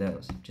 hit a few of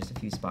those, just a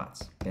few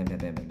spots, bam, bam,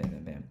 bam, bam, bam,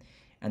 bam, bam.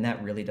 And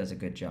that really does a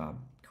good job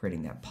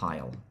creating that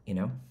pile, you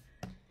know?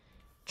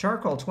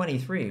 Charcoal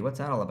 23, what's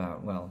that all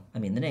about? Well, I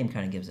mean, the name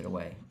kind of gives it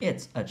away.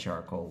 It's a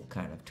charcoal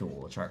kind of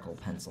tool, a charcoal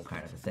pencil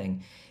kind of a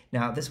thing.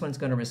 Now, this one's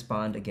going to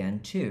respond again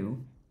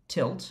to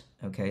tilt,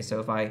 okay? So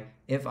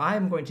if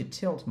I'm going to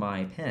tilt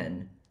my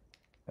pen,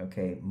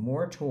 okay,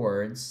 more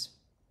towards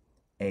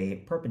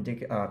a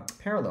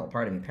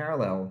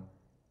parallel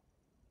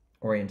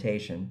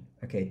orientation,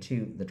 okay,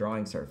 to the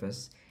drawing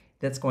surface,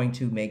 that's going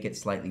to make it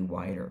slightly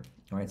wider.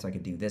 All right, so I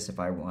could do this if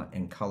I want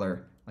and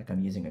color like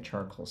I'm using a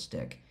charcoal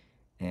stick,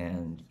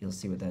 and you'll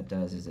see what that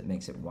does is it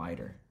makes it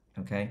wider,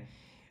 okay?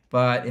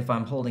 But if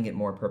I'm holding it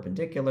more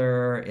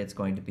perpendicular, it's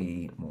going to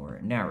be more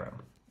narrow,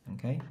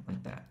 okay,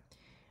 like that.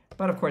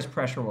 But of course,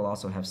 pressure will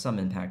also have some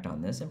impact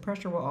on this, and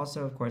pressure will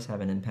also, of course, have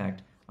an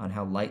impact on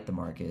how light the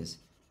mark is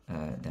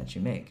that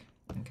you make,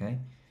 okay?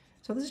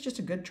 So this is just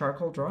a good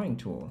charcoal drawing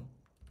tool.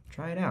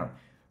 Try it out.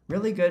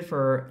 Really good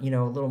for, you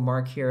know, a little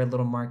mark here, a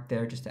little mark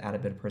there, just to add a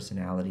bit of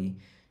personality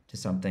to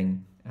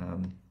something.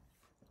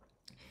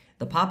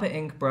 The Papa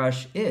Ink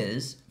brush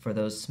is for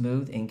those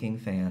smooth inking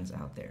fans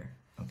out there,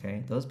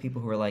 okay? Those people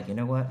who are like, you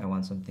know what, I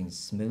want something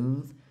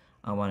smooth,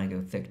 I want to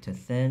go thick to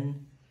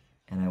thin,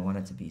 and I want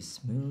it to be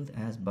smooth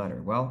as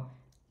butter. Well,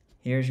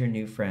 here's your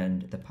new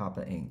friend, the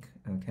Papa Ink,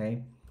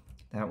 okay?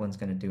 That one's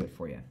going to do it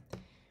for you.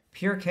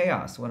 Pure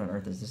Chaos, what on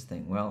earth is this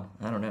thing? Well,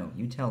 I don't know,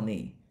 you tell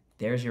me.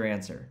 There's your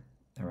answer,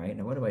 all right?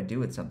 Now, what do I do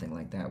with something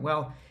like that?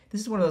 Well, this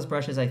is one of those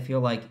brushes I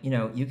feel like, you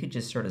know, you could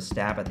just sort of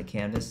stab at the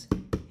canvas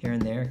here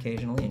and there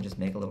occasionally and just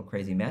make a little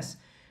crazy mess.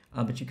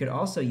 But you could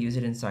also use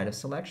it inside of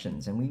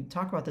selections. And we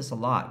talk about this a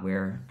lot,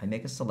 where I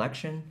make a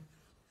selection,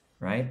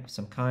 right,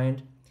 some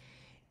kind,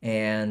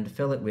 and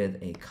fill it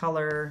with a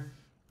color,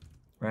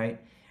 right?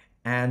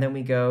 And then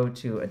we go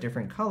to a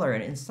different color,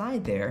 and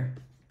inside there,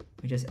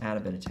 we just add a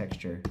bit of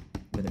texture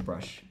with a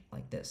brush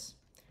like this,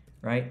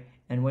 right?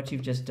 And what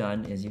you've just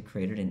done is you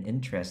created an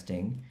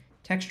interesting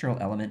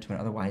textural element to an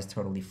otherwise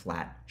totally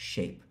flat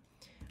shape.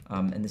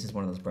 And this is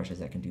one of those brushes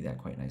that can do that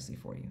quite nicely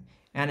for you.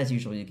 And as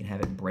usual, you can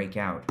have it break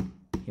out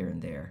here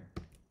and there.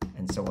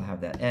 And so we'll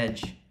have that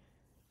edge,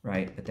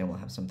 right? But then we'll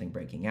have something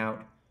breaking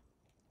out.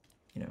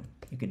 You know,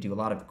 you could do a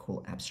lot of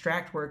cool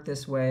abstract work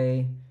this way.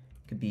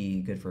 It could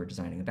be good for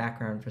designing a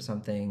background for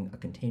something, a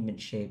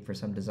containment shape for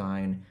some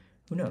design.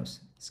 Who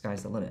knows? The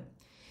sky's the limit.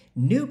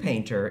 New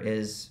Painter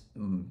is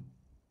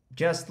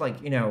just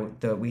like, you know,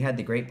 we had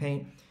the Great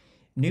Paint.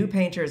 New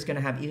Painter is going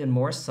to have even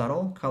more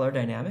subtle color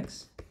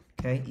dynamics.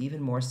 Okay,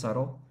 even more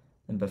subtle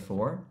than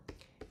before,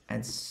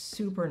 and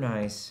super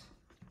nice,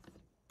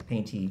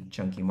 painty,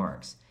 chunky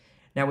marks.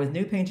 Now with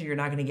New Painter, you're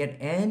not going to get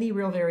any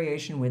real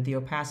variation with the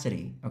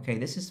opacity. Okay,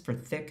 this is for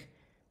thick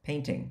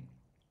painting.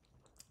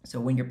 So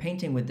when you're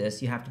painting with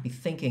this, you have to be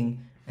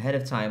thinking ahead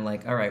of time,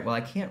 like, all right, well,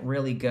 I can't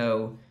really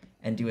go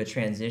and do a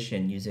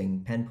transition using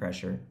pen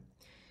pressure.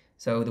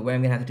 So the way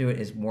I'm going to have to do it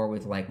is more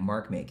with like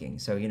mark making.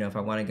 So, you know, if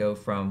I want to go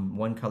from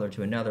one color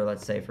to another,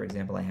 let's say, for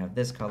example, I have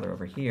this color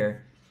over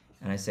here,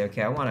 and I say,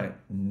 okay, I want to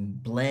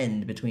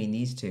blend between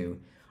these two.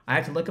 I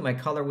have to look at my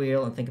color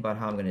wheel and think about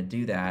how I'm going to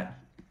do that,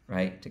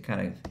 right, to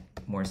kind of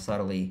more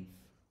subtly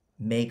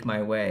make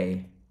my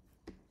way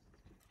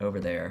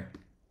over there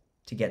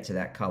to get to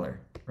that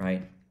color,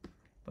 right?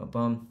 Boom,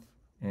 boom.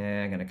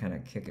 And I'm going to kind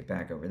of kick it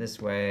back over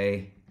this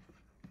way,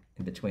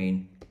 in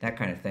between, that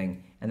kind of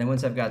thing. And then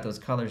once I've got those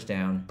colors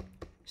down,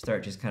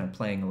 start just kind of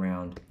playing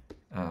around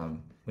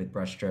with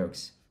brush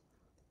strokes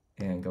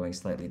and going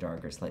slightly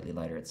darker, slightly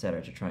lighter,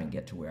 etc., to try and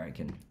get to where I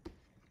can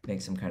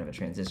make some kind of a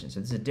transition. So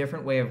this is a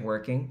different way of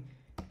working,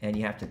 and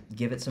you have to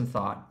give it some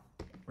thought,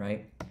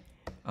 right?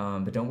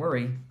 But don't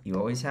worry, you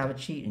always have a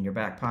cheat in your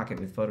back pocket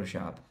with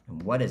Photoshop.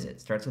 And what is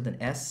it? Starts with an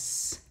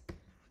S,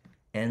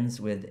 ends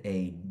with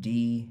a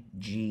D,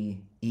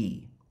 G,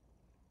 E.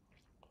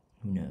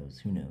 Who knows?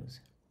 Who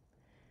knows?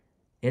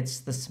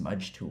 It's the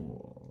Smudge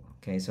tool.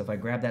 Okay, so if I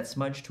grab that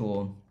Smudge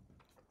tool,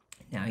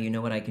 now you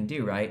know what I can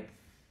do, right?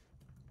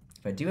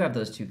 If I do have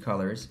those two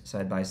colors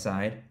side by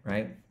side,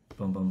 right?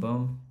 Boom, boom,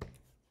 boom,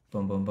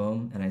 boom, boom,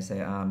 boom, and I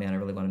say, ah, man, I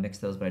really want to mix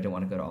those, but I don't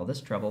want to go to all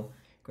this trouble.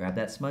 Grab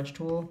that Smudge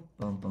tool,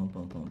 boom, boom,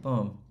 boom, boom,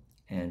 boom,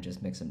 and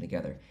just mix them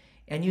together.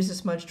 And use a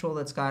Smudge tool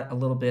that's got a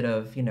little bit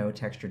of, you know,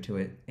 texture to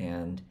it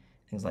and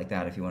things like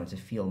that if you want it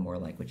to feel more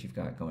like what you've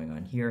got going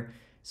on here.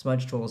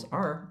 Smudge tools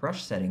are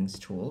brush settings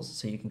tools,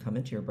 so you can come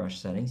into your brush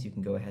settings, you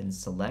can go ahead and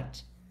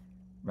select,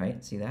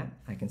 right? See that?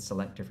 I can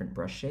select different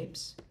brush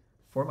shapes.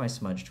 For my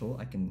Smudge tool,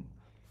 I can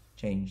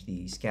change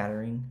the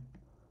scattering,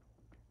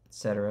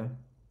 etc.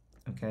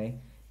 Okay?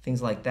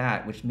 Things like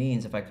that, which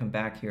means if I come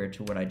back here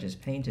to what I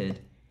just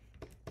painted,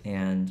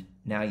 and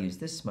now use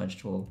this smudge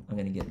tool, I'm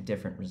going to get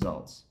different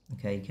results.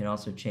 Okay, you can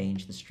also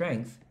change the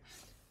strength,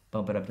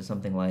 bump it up to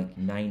something like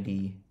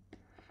 90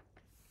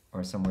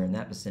 or somewhere in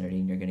that vicinity,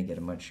 and you're going to get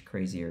a much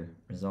crazier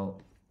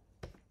result.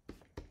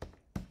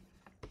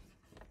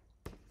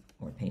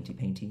 More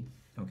painty,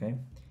 okay?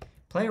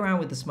 Play around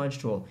with the smudge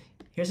tool.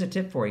 Here's a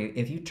tip for you.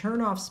 If you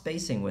turn off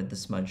spacing with the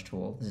smudge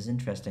tool, this is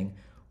interesting,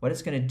 what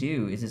it's going to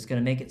do is it's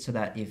going to make it so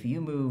that if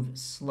you move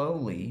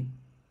slowly,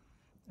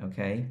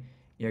 okay,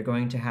 you're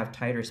going to have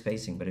tighter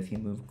spacing, but if you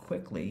move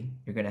quickly,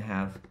 you're going to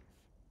have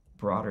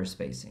broader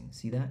spacing.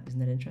 See that? Isn't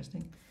that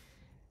interesting?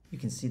 You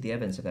can see the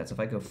evidence of that. So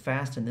if I go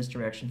fast in this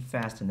direction,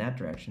 fast in that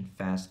direction,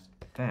 fast,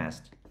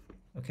 fast,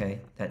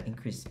 okay, that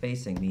increased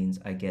spacing means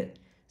I get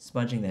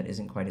smudging that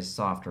isn't quite as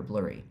soft or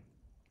blurry.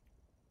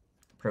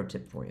 Pro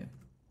tip for you.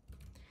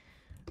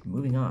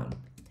 Moving on.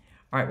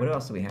 All right, what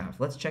else do we have?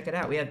 Let's check it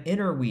out. We have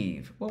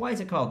interweave. Well, why is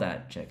it called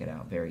that? Check it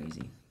out. Very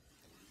easy.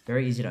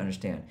 Very easy to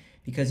understand.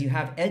 Because you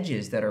have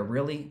edges that are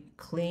really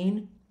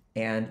clean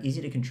and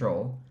easy to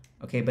control,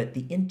 okay, but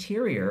the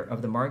interior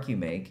of the mark you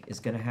make is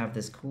going to have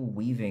this cool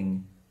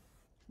weaving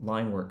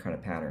line work kind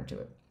of pattern to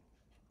it.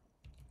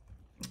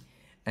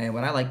 And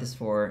what I like this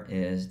for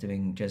is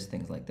doing just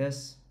things like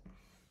this.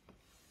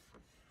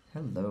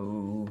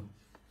 Hello.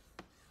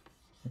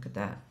 Look at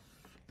that.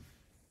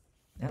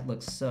 That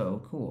looks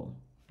so cool.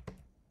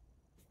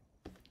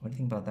 What do you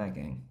think about that,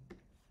 gang?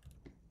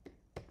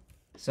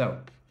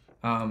 So,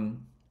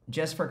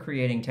 just for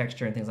creating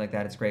texture and things like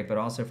that, it's great, but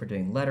also for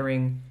doing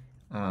lettering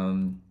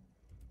and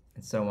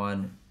so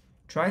on.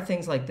 Try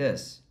things like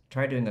this.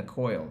 Try doing a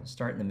coil.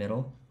 Start in the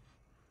middle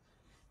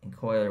and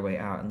coil your way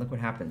out, and look what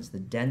happens. The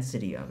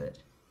density of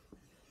it,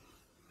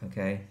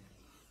 okay,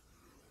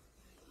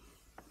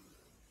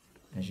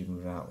 as you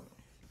move out.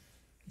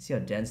 You see how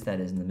dense that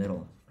is in the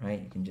middle,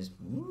 right? You can just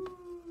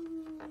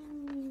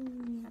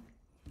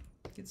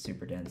get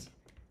super dense.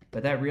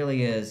 But that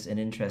really is an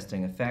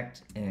interesting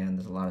effect, and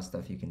there's a lot of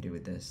stuff you can do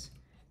with this.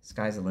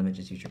 Sky's the limit,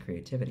 just use your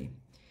creativity.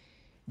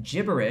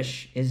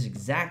 Gibberish is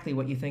exactly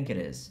what you think it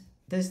is.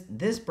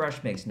 This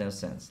brush makes no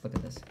sense. Look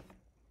at this.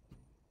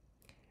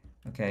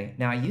 Okay,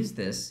 now I use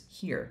this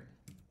here.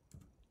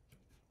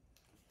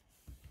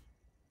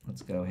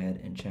 Let's go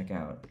ahead and check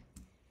out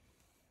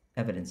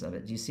evidence of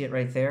it. Do you see it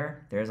right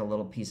there? There's a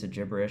little piece of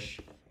gibberish.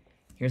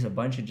 Here's a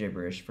bunch of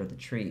gibberish for the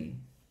tree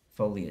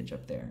foliage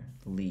up there,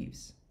 the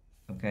leaves.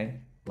 Okay,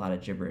 a lot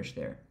of gibberish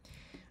there.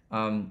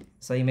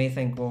 So you may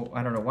think, well,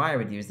 I don't know why I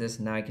would use this.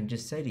 And now I can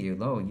just say to you,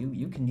 lo,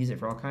 you can use it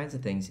for all kinds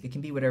of things. It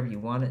can be whatever you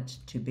want it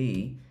to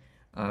be.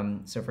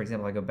 So for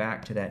example, I go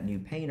back to that new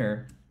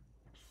painter.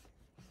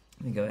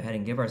 Let me go ahead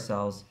and give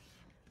ourselves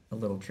a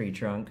little tree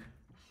trunk.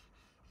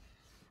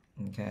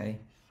 Okay,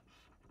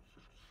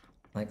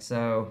 like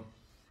so.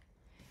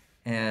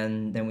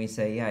 And then we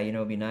say, yeah, you know,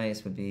 it'd be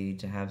nice would be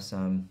to have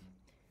some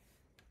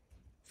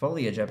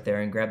foliage up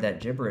there, and grab that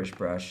gibberish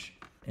brush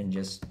and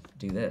just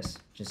do this.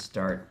 Just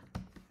start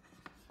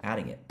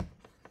adding it.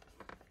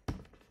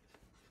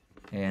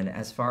 And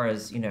as far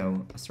as, you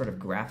know, a sort of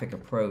graphic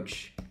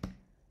approach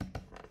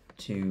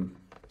to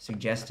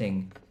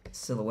suggesting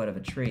silhouette of a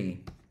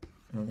tree,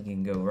 I don't think you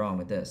can go wrong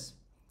with this.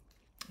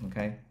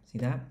 Okay, see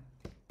that?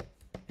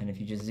 And if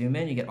you just zoom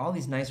in, you get all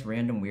these nice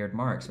random weird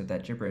marks with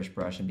that gibberish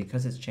brush, and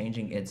because it's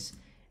changing its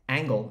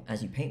angle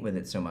as you paint with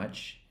it so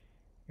much,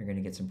 you're going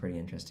to get some pretty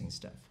interesting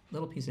stuff.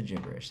 Little piece of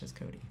gibberish, says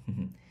Cody.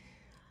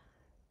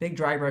 Big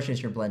dry brush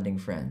is your blending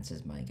friend,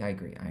 says Mike. I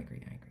agree.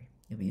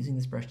 You'll be using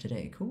this brush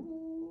today.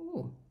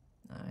 Cool.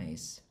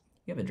 Nice.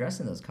 You have a dress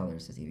in those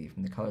colors, says Evie,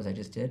 from the colors I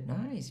just did.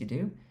 Nice, you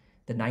do.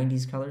 The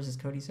 90s colors, as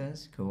Cody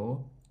says.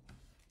 Cool.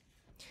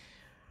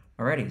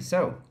 Alrighty,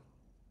 so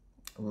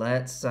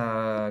let's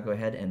go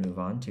ahead and move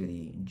on to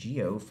the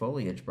Geo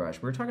Foliage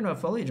brush. We were talking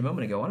about foliage a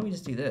moment ago. Why don't we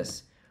just do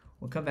this?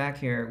 We'll come back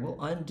here. We'll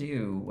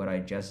undo what I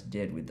just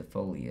did with the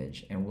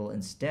foliage, and we'll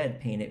instead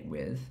paint it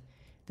with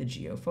the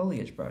Geo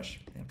Foliage brush.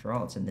 After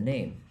all, it's in the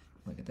name.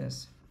 Look at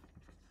this.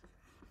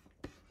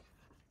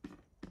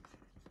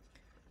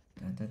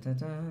 Dun, dun, dun,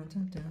 dun,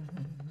 dun,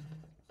 dun.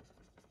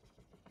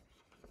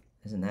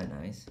 Isn't that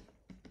nice?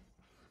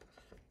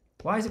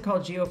 Why is it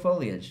called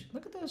geofoliage?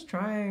 Look at those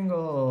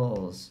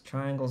triangles.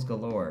 Triangles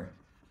galore.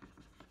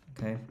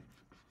 Okay.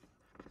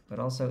 But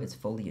also it's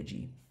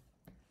foliagey.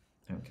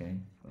 Okay.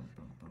 Boom,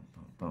 boom, boom,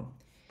 boom, boom.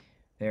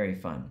 Very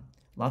fun.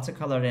 Lots of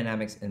color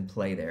dynamics in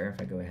play there.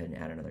 If I go ahead and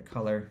add another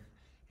color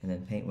and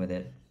then paint with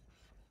it,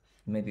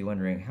 you may be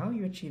wondering, how are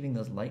you achieving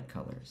those light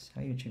colors?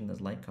 How are you achieving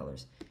those light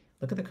colors?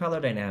 Look at the color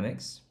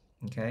dynamics,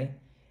 okay? And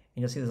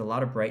you'll see there's a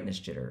lot of brightness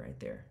jitter right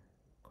there,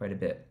 quite a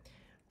bit.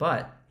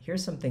 But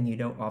here's something you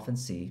don't often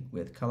see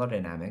with color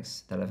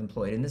dynamics that I've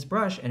employed in this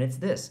brush, and it's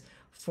this.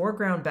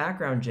 Foreground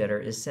background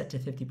jitter is set to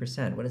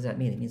 50%. What does that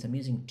mean? It means I'm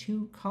using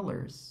two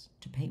colors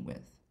to paint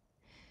with,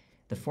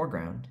 the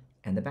foreground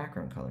and the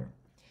background color.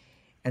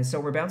 And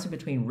so we're bouncing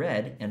between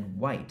red and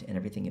white and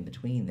everything in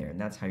between there, and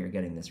that's how you're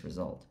getting this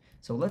result.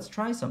 So let's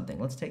try something.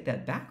 Let's take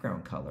that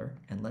background color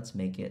and let's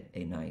make it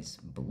a nice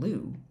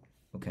blue,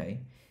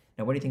 okay?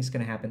 Now what do you think is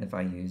going to happen if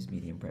I use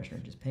medium pressure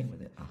and just paint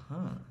with it?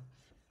 Aha.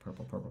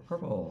 Purple, purple,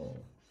 purple.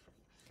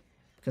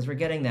 Because we're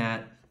getting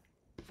that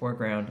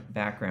foreground,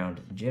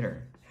 background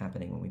jitter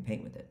happening when we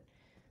paint with it.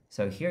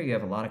 So here you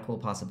have a lot of cool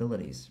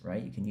possibilities,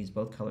 right? You can use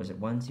both colors at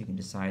once. You can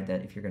decide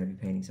that if you're going to be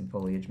painting some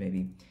foliage,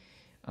 maybe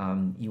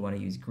you want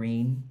to use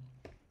green,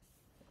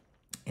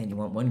 and you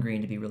want one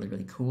green to be really,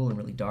 really cool and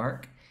really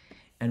dark,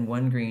 and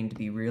one green to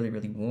be really,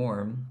 really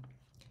warm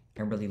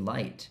and really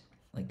light,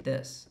 like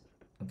this,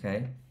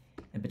 okay?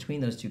 And between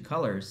those two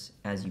colors,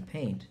 as you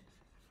paint,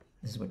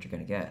 this is what you're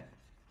going to get.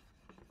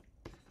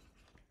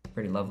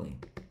 Pretty lovely.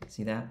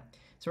 See that?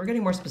 So we're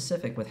getting more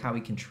specific with how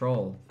we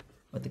control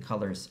what the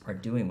colors are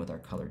doing with our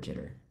color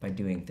jitter by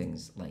doing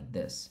things like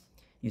this,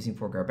 using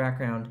foreground,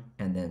 background,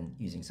 and then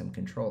using some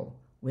control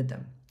with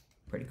them.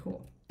 Pretty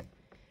cool.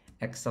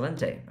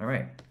 Excelente. All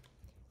right.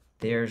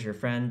 There's your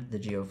friend, the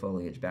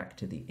geofoliage. Back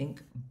to the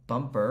ink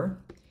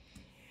bumper.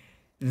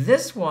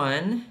 This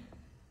one,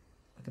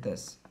 look at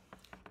this.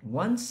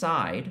 One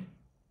side,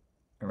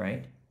 all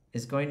right,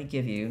 is going to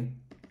give you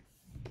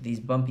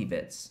these bumpy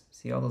bits.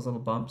 See all those little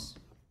bumps?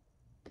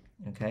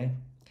 Okay.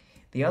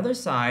 The other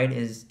side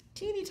is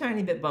teeny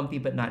tiny bit bumpy,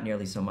 but not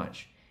nearly so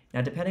much.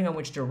 Now, depending on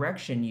which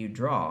direction you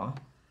draw,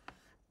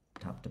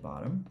 top to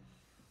bottom,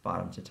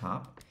 bottom to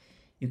top,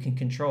 you can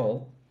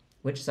control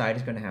which side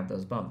is going to have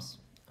those bumps,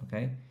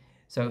 okay?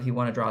 So if you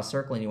want to draw a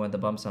circle and you want the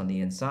bumps on the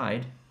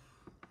inside,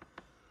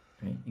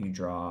 right, you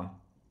draw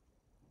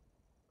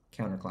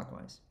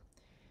counterclockwise.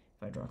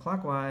 If I draw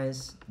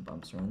clockwise, the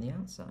bumps are on the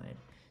outside.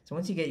 So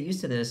once you get used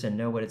to this and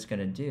know what it's going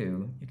to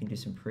do, you can do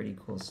some pretty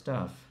cool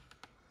stuff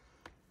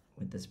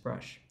with this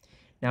brush.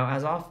 Now,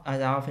 as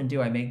I often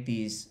do, I make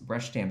these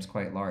brush stamps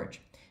quite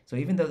large. So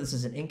even though this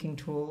is an inking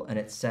tool and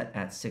it's set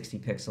at 60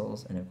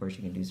 pixels, and of course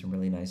you can do some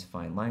really nice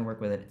fine line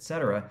work with it,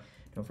 etc.,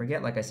 don't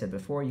forget, like I said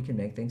before, you can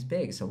make things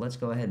big. So let's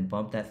go ahead and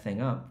bump that thing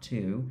up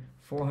to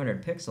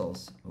 400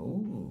 pixels.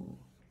 Ooh.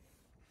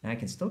 Now I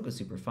can still go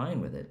super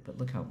fine with it, but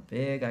look how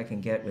big I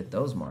can get with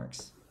those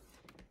marks.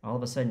 All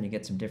of a sudden you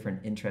get some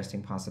different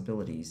interesting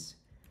possibilities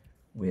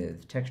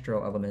with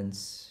textural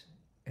elements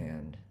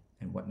and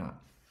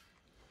whatnot.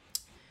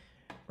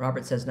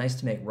 Robert says, nice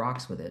to make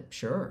rocks with it.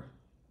 Sure,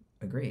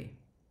 agree.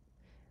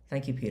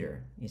 Thank you,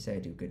 Peter. You say I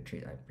do good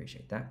treat. I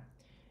appreciate that.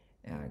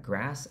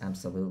 Grass,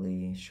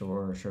 absolutely.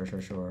 Sure, sure, sure,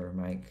 sure.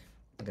 Mike,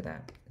 look at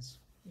that. It's,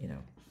 you know,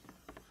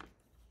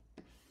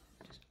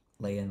 just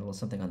lay in a little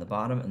something on the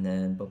bottom and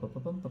then bum, bum,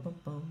 bum, bum, bum,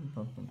 bum,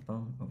 bum, bum,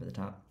 bum, over the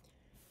top.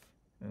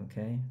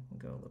 Okay, we'll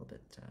go a little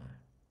bit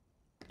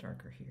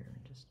darker here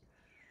and just.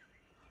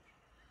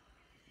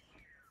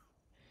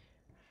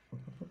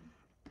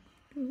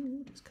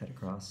 Just cut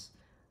across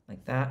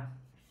like that.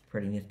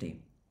 Pretty nifty.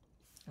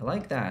 I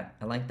like that.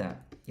 I like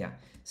that. Yeah.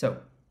 So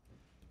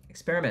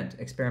experiment,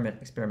 experiment,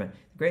 experiment.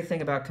 The great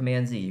thing about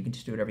Command Z, you can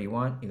just do whatever you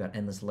want. You got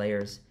endless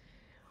layers.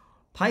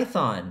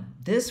 Python.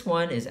 This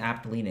one is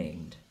aptly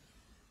named.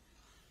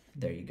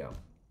 There you go.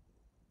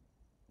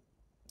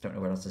 Don't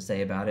know what else to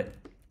say about it.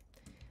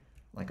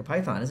 Like a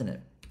python, isn't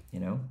it? You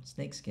know,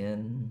 snake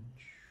skin.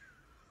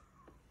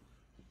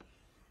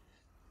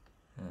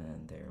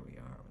 And there we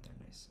are with our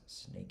nice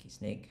snaky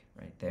snake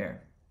right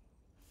there.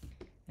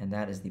 And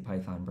that is the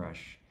Python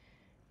brush.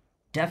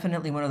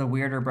 Definitely one of the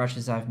weirder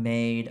brushes I've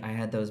made. I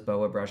had those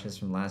boa brushes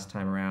from last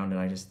time around, and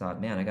I just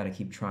thought, man, I got to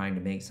keep trying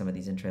to make some of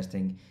these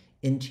interesting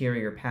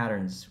interior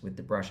patterns with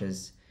the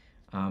brushes.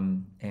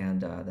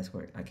 That's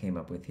what I came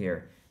up with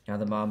here. Now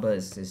the Mamba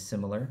is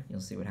similar. You'll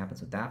see what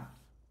happens with that.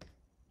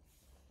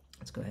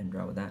 Let's go ahead and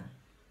draw with that.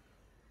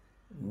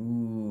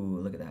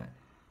 Ooh, look at that.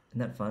 Isn't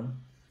that fun?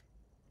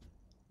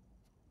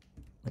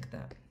 Look at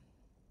that.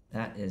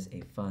 That is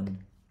a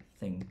fun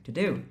thing to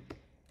do.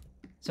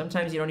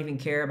 Sometimes you don't even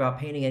care about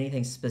painting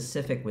anything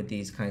specific with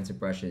these kinds of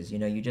brushes. You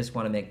know, you just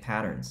want to make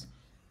patterns.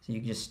 So you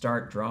can just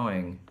start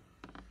drawing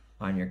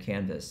on your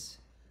canvas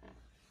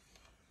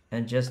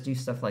and just do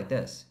stuff like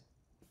this.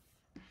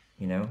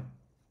 You know,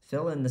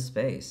 fill in the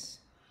space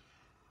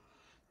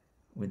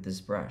with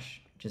this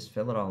brush. Just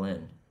fill it all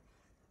in.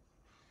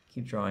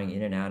 Keep drawing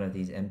in and out of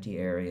these empty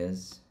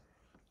areas.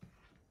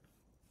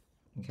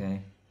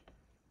 Okay.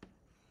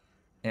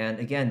 And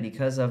again,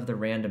 because of the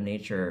random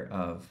nature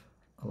of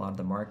a lot of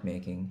the mark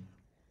making,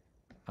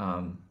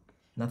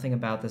 nothing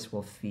about this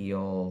will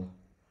feel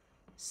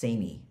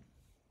samey.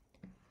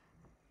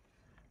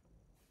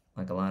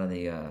 Like a lot of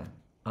the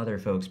other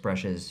folks'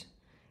 brushes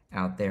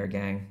out there,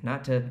 gang.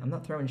 I'm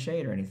not throwing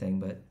shade or anything,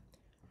 but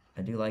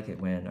I do like it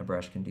when a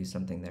brush can do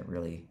something that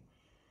really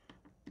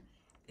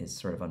is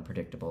sort of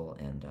unpredictable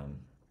and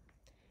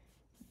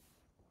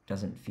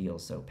doesn't feel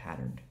so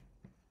patterned.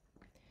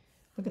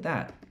 Look at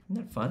that.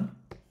 Isn't that fun?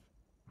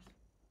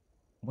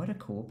 What a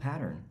cool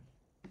pattern.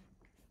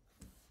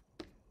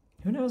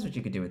 Who knows what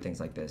you could do with things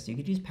like this? You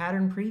could use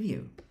pattern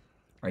preview.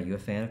 Are you a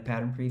fan of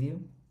pattern preview?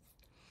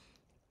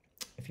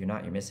 If you're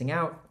not, you're missing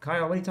out.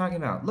 Kyle, what are you talking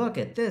about? Look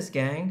at this,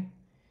 gang.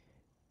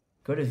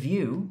 Go to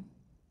View,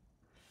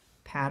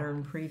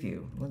 Pattern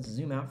Preview. Let's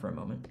zoom out for a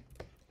moment.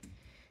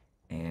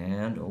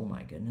 And, oh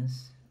my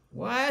goodness.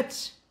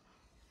 What?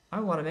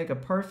 I want to make a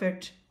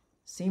perfect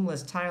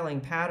seamless tiling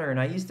pattern.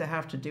 I used to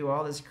have to do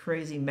all this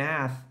crazy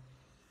math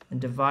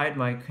and divide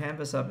my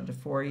canvas up into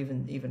 4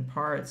 even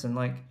parts and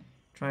like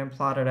try and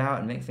plot it out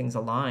and make things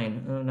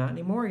align. Oh, not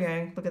anymore,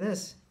 gang. Look at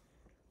this.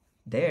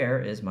 There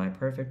is my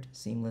perfect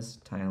seamless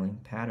tiling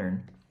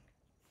pattern.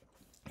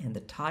 And the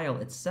tile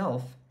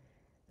itself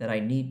that I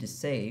need to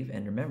save,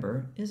 and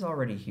remember, is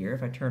already here.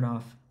 If I turn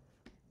off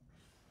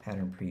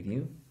pattern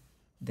preview,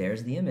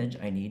 there's the image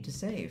I need to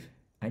save.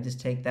 I just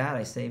take that,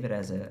 I save it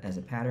as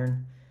a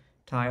pattern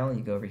tile.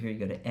 You go over here, you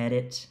go to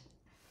Edit,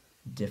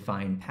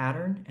 Define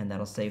Pattern, and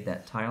that'll save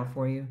that tile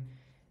for you.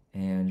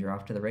 And you're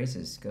off to the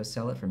races. Go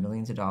sell it for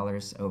millions of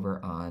dollars over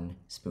on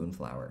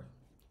Spoonflower.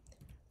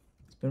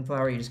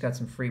 Spoonflower, you just got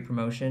some free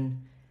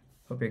promotion.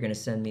 Hope you're going to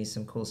send me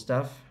some cool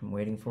stuff. I'm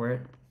waiting for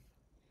it.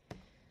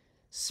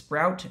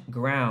 Sprout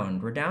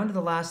Ground. We're down to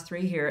the last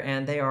 3 here,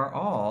 and they are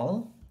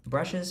all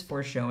brushes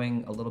for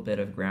showing a little bit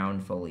of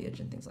ground foliage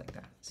and things like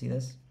that. See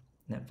this?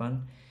 Isn't that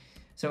fun?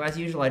 So as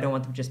usual, I don't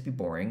want them to just be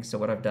boring. So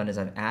what I've done is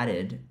I've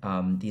added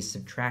these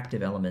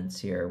subtractive elements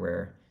here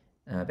where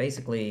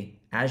basically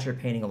as you're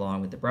painting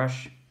along with the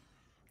brush,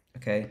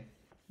 okay,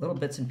 little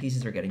bits and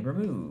pieces are getting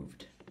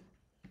removed.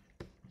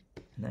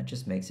 And that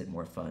just makes it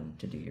more fun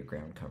to do your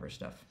ground cover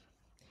stuff.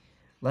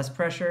 Less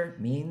pressure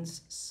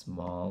means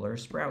smaller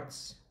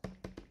sprouts,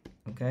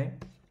 okay?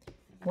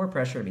 More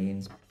pressure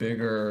means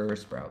bigger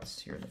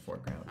sprouts here in the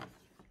foreground.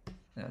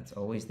 That's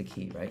always the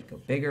key, right? Go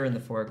bigger in the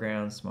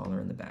foreground, smaller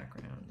in the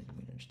background, and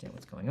we understand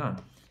what's going on.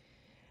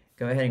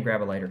 Go ahead and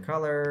grab a lighter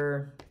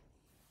color,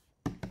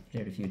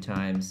 hit it a few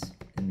times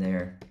in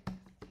there.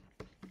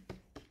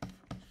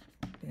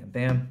 Bam,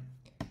 bam.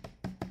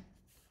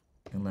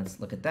 And let's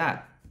look at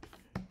that.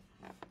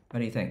 What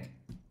do you think?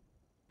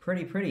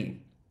 Pretty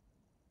pretty.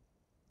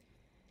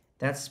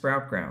 That's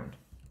sprout ground,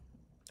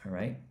 all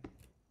right?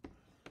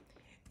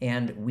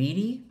 And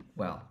weedy,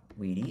 well,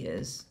 weedy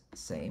is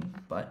same,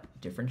 but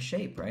different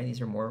shape, right? These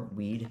are more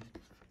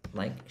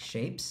weed-like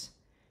shapes,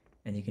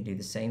 and you can do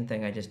the same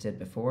thing I just did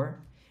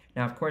before.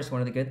 Now, of course, one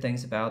of the good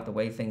things about the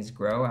way things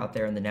grow out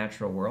there in the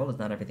natural world is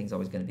not everything's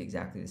always going to be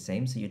exactly the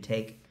same. So you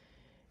take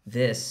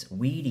this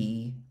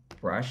weedy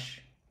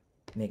brush,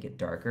 make it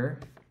darker,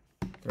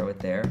 throw it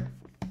there,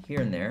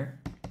 here and there,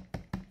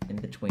 in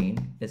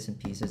between bits and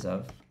pieces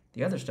of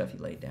the other stuff you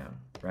laid down,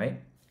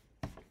 right?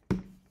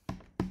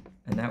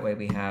 And that way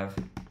we have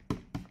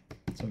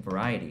some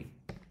variety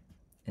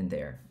in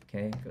there,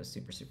 okay? Go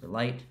super, super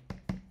light,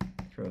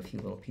 throw a few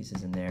little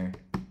pieces in there.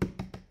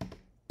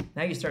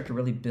 Now you start to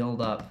really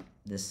build up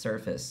this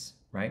surface,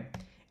 right?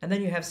 And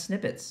then you have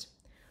snippets.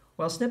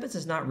 Well, snippets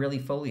is not really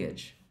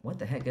foliage. What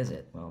the heck is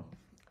it? Well,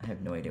 I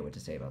have no idea what to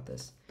say about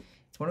this.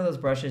 It's one of those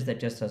brushes that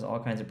just does all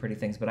kinds of pretty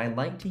things, but I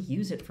like to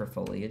use it for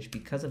foliage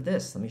because of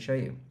this. Let me show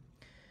you.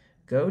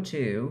 Go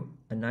to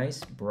a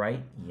nice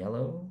bright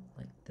yellow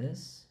like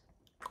this,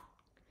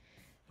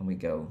 and we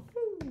go,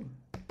 woo.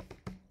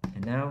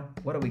 And now,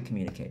 what are we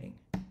communicating?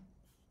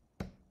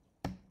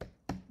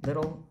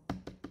 Little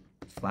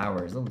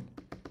flowers, little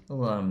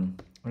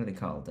what are they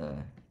called?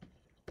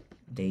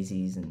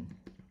 Daisies and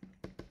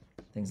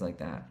things like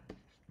that.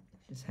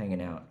 Just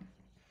hanging out.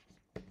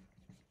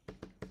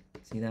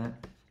 See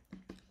that?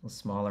 A little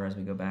smaller as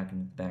we go back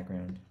into the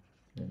background.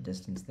 The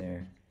distance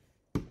there.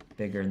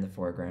 Bigger in the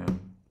foreground.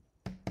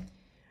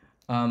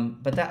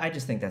 But I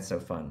just think that's so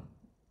fun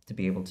to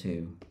be able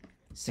to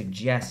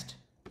suggest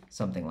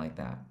something like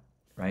that,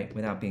 right?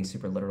 Without being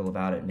super literal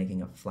about it,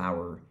 making a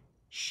flower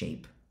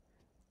shape.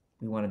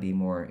 We want to be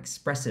more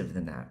expressive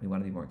than that. We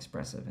want to be more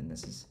expressive, and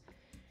this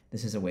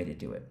is a way to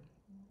do it.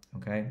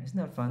 Okay, isn't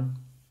that fun?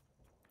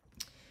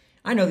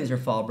 I know these are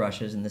fall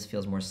brushes, and this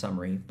feels more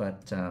summery,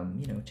 but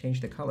you know,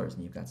 change the colors,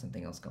 and you've got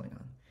something else going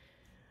on.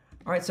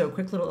 All right, so a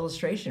quick little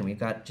illustration. We've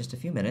got just a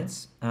few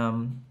minutes. Why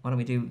don't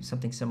we do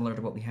something similar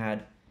to what we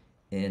had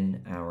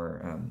in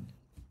our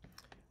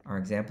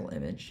example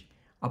image?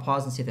 I'll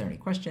pause and see if there are any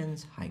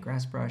questions. Hi,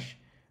 grass brush.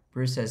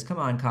 Bruce says, "Come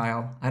on,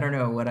 Kyle. I don't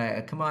know what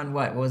come on,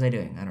 what? What was I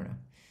doing? I don't know."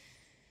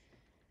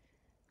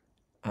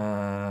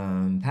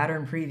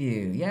 Pattern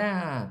preview.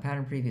 Yeah,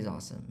 pattern preview is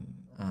awesome.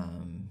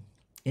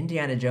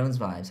 Indiana Jones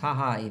vibes.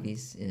 Haha,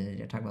 Evie's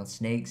talking about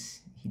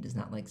snakes. He does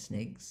not like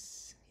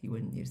snakes. He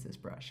wouldn't use this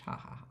brush. Ha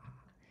ha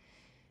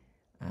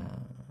ha.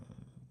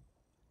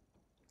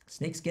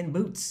 Snakeskin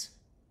boots.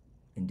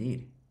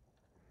 Indeed.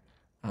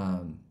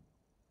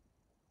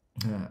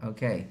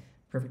 Okay.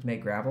 Perfect to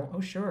make gravel. Oh,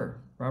 sure.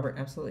 Robert,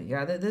 absolutely.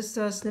 Yeah, this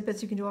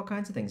snippets, you can do all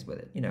kinds of things with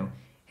it. You know,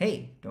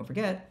 hey, don't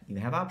forget, you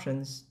have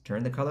options.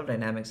 Turn the color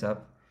dynamics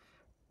up.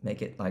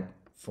 Make it like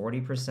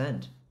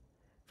 40%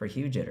 for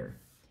hue jitter.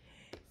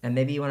 And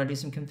maybe you want to do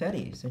some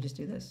confetti, so just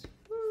do this.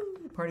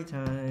 Woo, party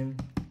time.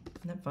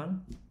 Isn't that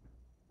fun?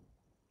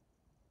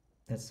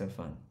 That's so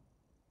fun.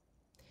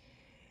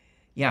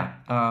 Yeah,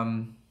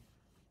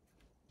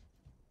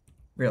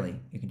 really,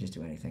 you can just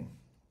do anything.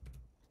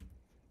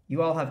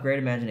 You all have great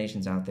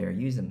imaginations out there.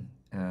 Use them.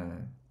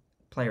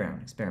 Play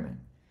around, experiment.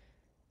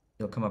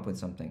 You'll come up with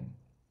something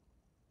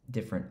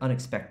different,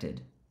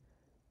 unexpected.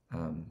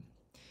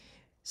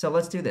 So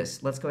let's do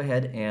this. Let's go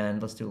ahead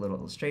and let's do a little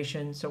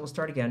illustration. So we'll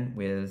start again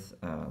with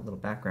a little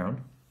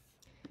background.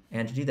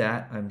 And to do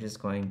that, I'm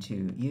just going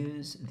to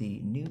use the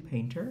new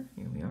painter.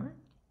 Here we are.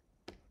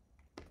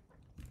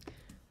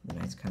 A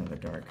nice kind of a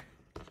dark,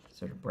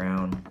 sort of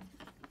brown,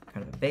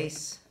 kind of a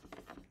base,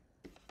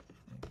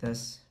 like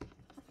this.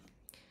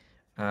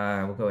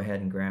 We'll go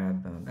ahead and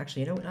grab,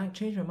 actually, you know what, I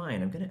changed my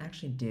mind. I'm going to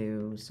actually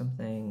do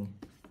something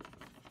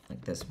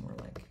like this, more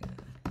like,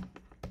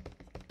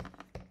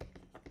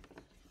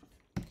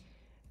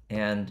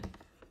 and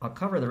I'll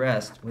cover the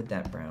rest with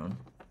that brown.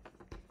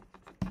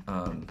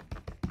 And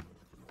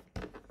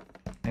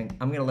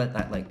I'm going to let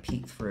that like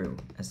peek through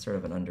as sort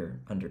of an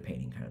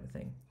underpainting kind of a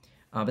thing.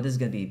 But this is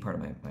going to be part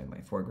of my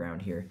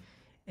foreground here.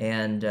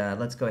 And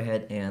let's go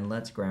ahead and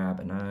let's grab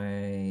a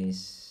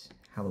nice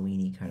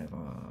Halloween-y kind of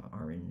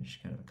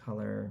orange kind of a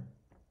color,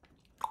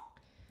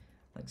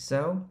 like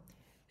so.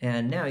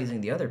 And now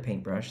using the other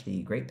paintbrush,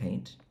 the Great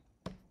Paint,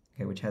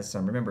 okay, which has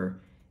some,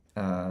 remember,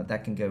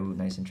 that can go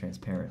nice and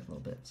transparent a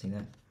little bit. See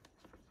that?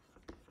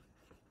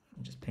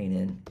 And just paint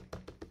in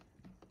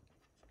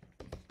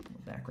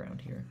the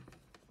background here.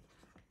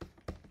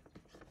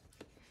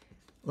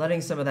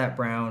 Letting some of that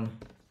brown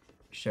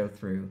show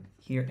through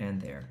here and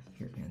there,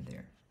 here and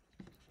there.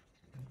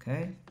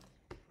 Okay,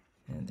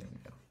 and there we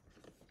go.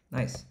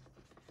 Nice.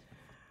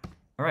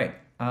 All right,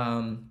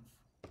 and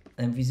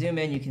if you zoom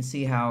in, you can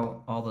see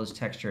how all those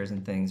textures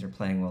and things are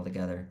playing well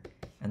together,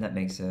 and that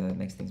makes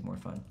things more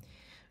fun.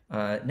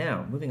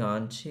 Now, moving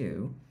on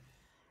to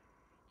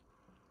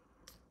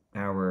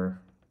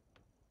our,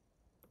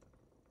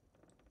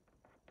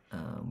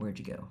 where'd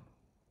you go?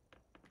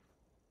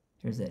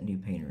 Here's that new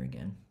painter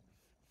again.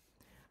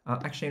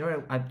 Actually, you know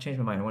what? I've changed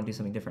my mind. I want to do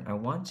something different. I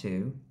want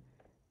to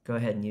go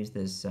ahead and use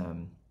this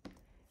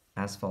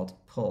Asphalt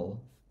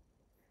Pull.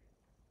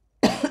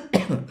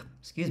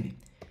 Excuse me.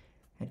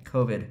 Had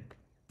COVID.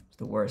 It's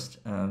the worst.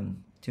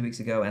 2 weeks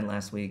ago and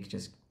last week.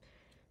 Just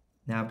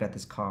now I've got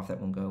this cough that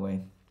won't go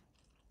away.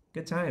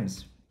 Good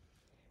times.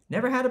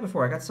 Never had it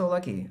before. I got so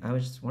lucky. I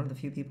was just one of the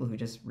few people who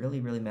just really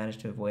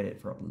managed to avoid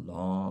it for a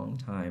long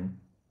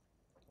time.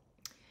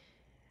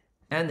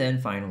 And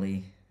then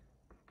finally,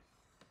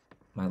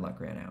 my luck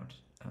ran out.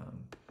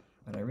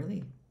 But I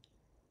really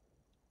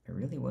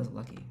was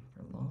lucky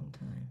for a long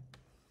time.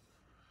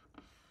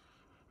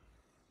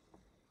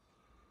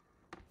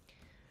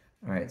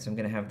 All right, so I'm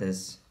gonna have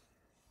this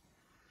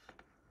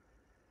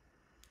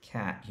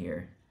cat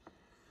here.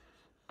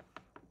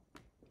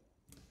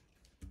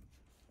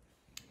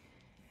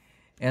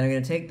 And I'm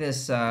gonna take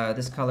this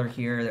this color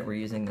here that we're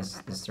using,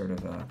 this sort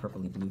of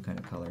purpley blue kind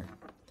of color,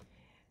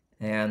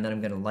 and then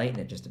I'm gonna lighten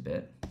it just a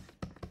bit,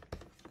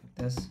 like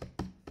this.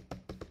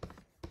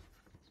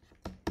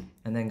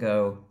 And then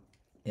go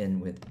in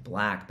with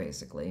black,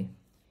 basically,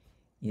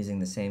 using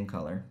the same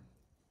color,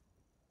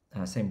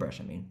 same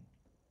brush, I mean,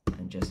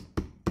 and just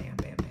bam,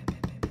 bam, bam,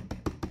 bam, bam, bam,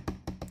 bam,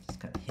 bam. Just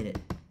kind of hit it.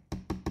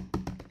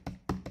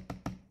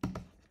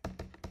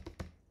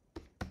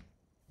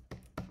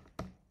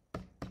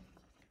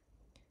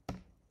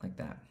 Like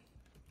that.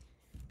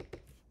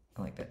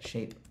 I like that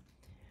shape.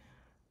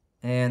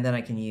 And then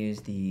I can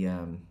use the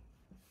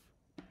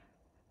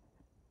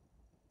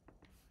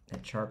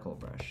that charcoal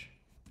brush.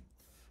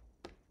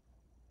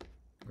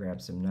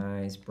 Grab some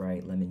nice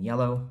bright lemon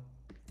yellow.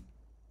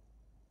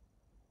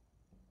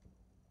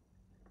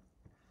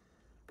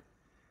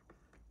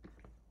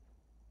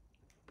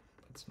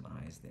 Put some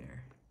eyes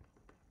there.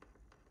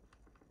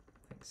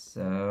 Like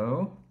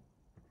so.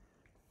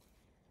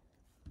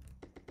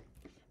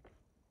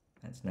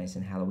 That's nice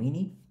and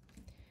Halloween-y.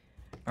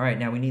 All right,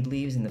 now we need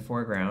leaves in the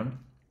foreground.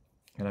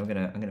 And I'm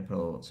gonna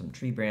put some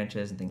tree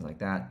branches and things like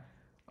that.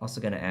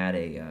 Also gonna add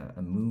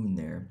a moon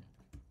there.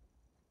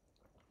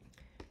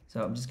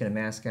 So I'm just going to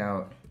mask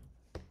out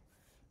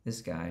this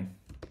guy.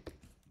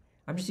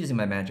 I'm just using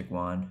my magic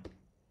wand.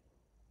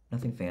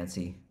 Nothing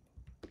fancy.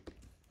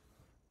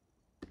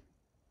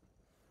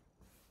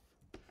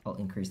 I'll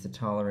increase the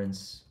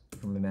tolerance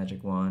from the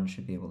magic wand.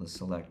 Should be able to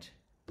select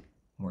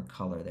more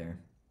color there.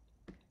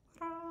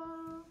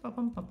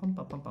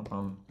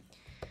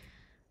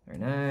 Very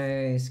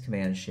nice.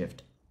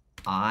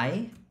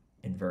 Command-Shift-I,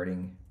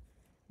 inverting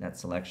that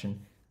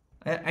selection.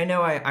 I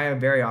know I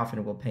very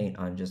often will paint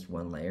on just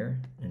one layer,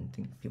 and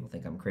people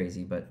think I'm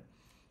crazy, but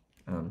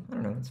I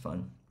don't know, it's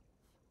fun.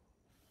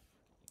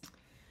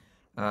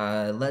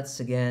 Let's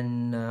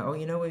again, oh,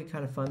 you know what would be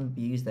kind of fun?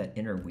 Use that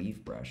inner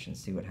weave brush and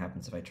see what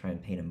happens if I try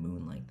and paint a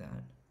moon like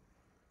that.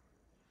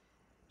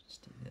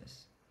 Just do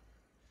this.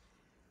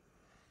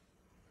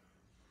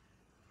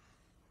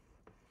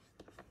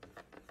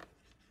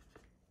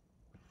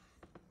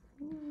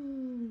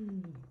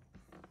 Ooh.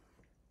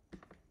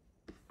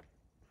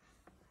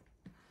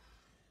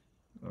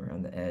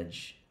 Around the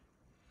edge.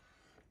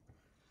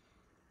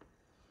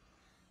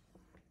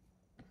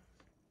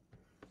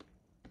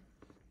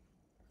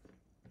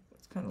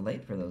 It's kind of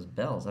late for those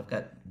bells. I've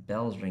got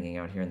bells ringing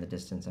out here in the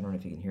distance. I don't know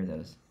if you can hear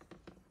those.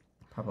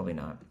 Probably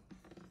not.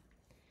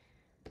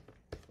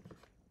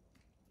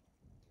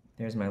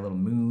 There's my little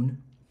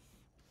moon.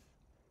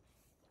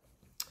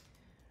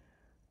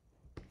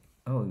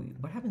 Oh,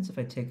 what happens if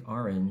I take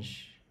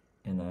orange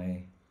and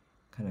I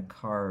kind of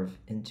carve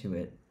into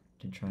it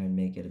to try and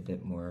make it a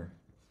bit more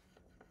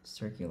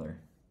circular?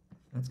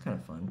 That's kind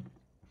of fun.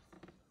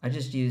 I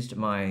just used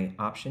my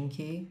Option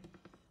key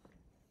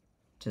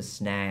to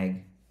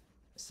snag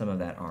some of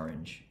that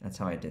orange. That's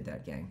how I did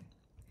that, gang,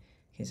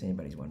 in case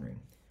anybody's wondering.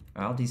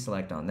 I'll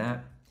deselect on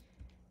that.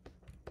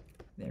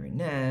 Very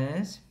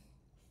nice.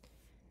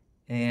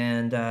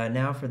 And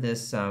now for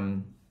this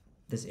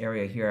this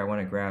area here, I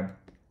want to grab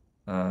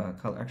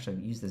color. Actually,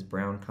 use this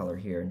brown color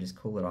here and just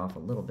cool it off a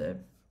little bit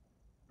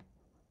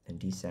and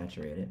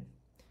desaturate it.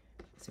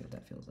 Let's see what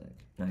that feels like.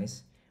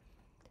 Nice.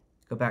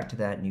 Go back to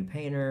that new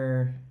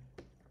painter,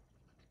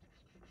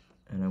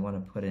 and I want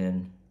to put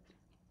in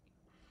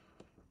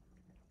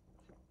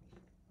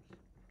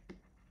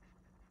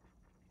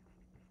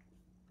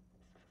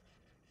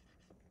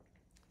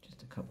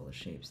just a couple of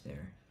shapes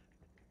there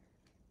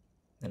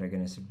that are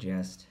going to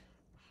suggest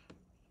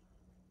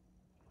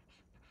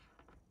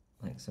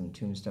like some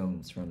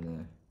tombstones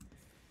from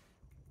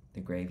the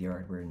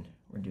graveyard.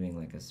 We're doing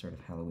like a sort of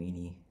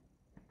Halloween-y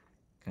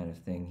kind of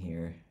thing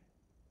here.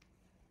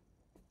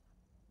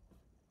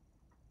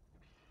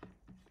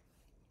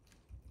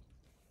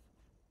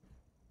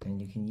 And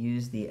you can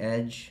use the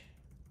edge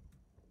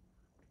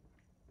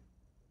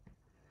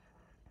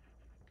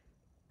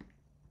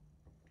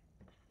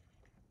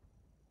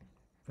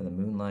for the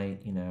moonlight,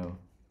 you know,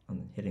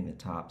 on hitting the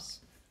tops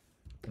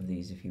of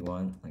these if you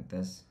want, like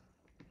this.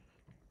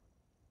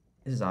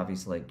 This is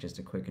obviously like just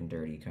a quick and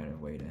dirty kind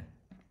of way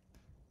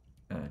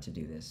to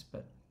do this,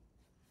 but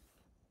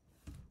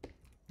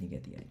you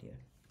get the idea.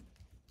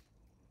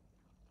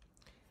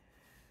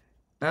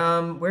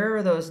 Where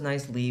are those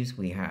nice leaves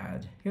we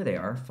had? Here they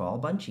are, fall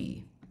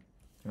bunchy.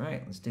 All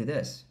right, let's do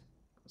this.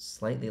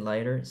 Slightly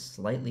lighter,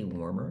 slightly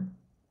warmer.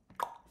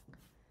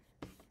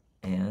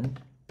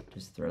 And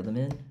just throw them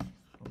in,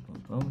 boom,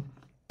 boom, boom.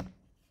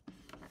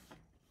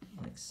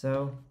 Like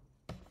so.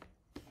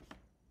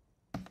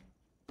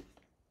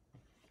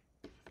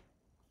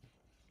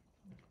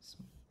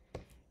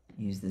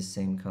 Use this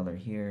same color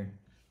here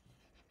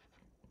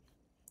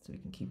so we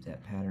can keep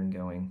that pattern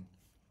going.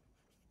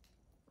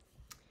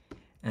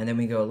 And then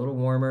we go a little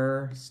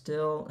warmer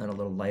still and a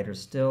little lighter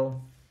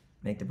still.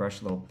 Make the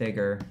brush a little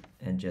bigger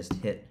and just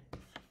hit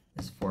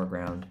this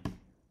foreground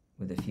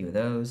with a few of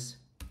those.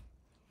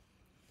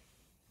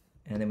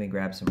 And then we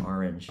grab some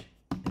orange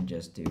and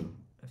just do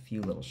a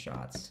few little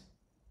shots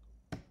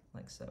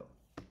like so.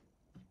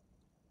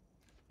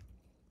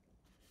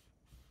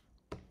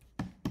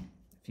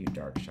 A few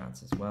dark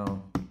shots as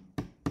well.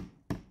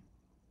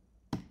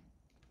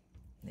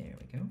 There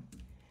we go.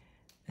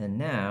 And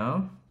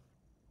now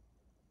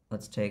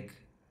let's take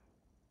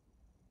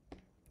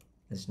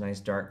this nice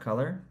dark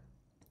color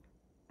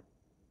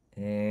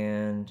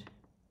and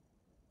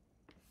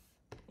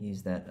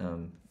use that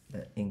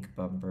ink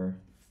bumper.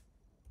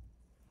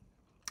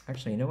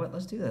 Actually, you know what?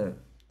 Let's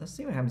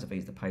see what happens if I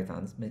use the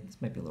Python.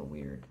 This might be a little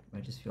weird. I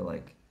just feel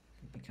like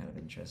it'd be kind of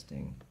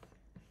interesting.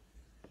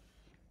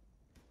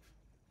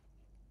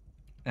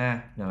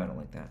 No, I don't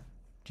like that.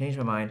 Change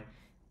my mind.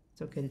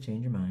 It's okay to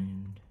change your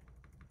mind.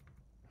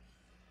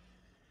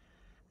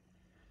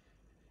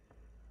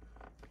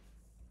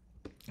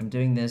 I'm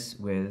doing this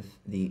with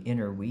the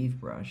inner weave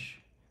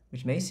brush,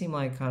 which may seem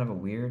like kind of a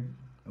weird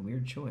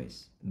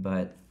choice,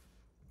 but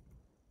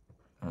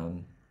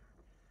I'm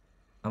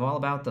all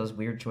about those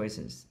weird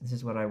choices. This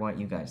is what I want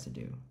you guys to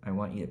do. I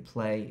want you to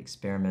play,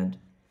 experiment,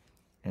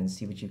 and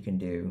see what you can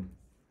do.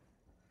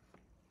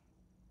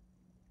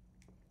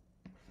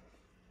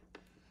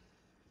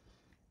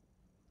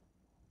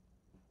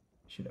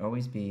 Should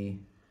always be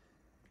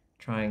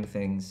trying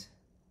things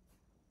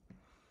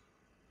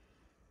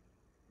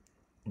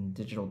in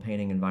digital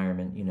painting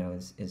environment, you know,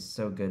 is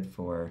so good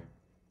for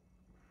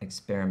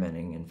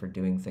experimenting and for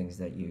doing things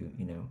that you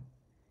know,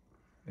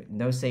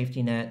 no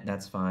safety net,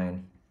 that's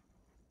fine.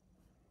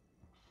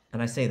 And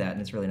I say that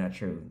and it's really not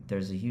true.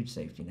 There's a huge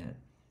safety net.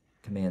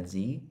 Command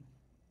Z,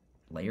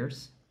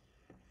 layers.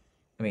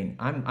 I mean,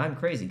 I'm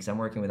crazy because I'm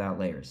working without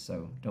layers,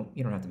 so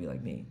you don't have to be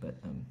like me, but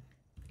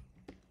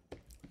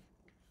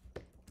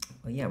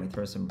well, yeah, we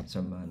throw some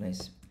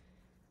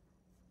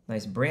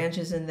nice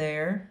branches in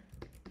there,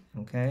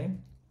 okay?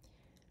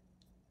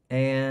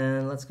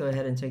 And let's go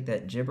ahead and take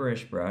that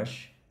Gibberish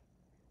brush.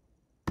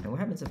 And what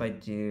happens if I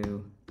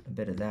do a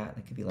bit of that?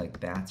 That could be like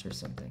bats or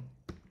something.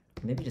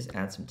 Maybe just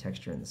add some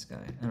texture in the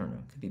sky. I don't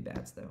know. Could be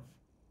bats though.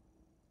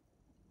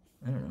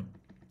 I don't know.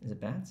 Is it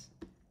bats?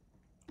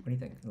 What do you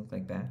think? It look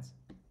like bats?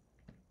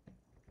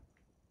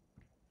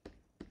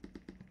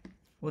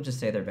 We'll just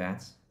say they're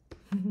bats.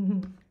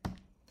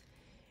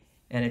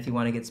 And if you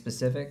want to get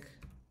specific,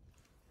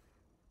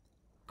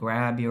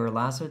 grab your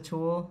lasso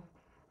tool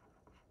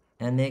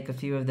and make a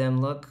few of them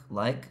look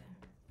like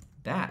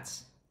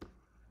bats.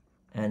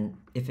 And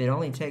if it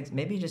only takes,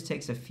 maybe it just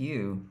takes a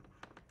few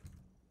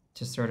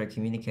to sort of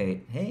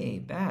communicate, hey,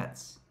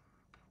 bats.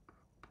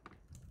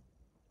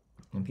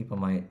 And people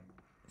might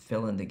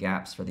fill in the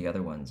gaps for the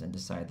other ones and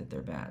decide that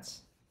they're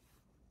bats.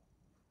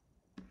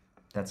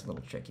 That's a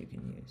little trick you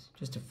can use,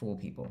 just to fool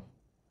people.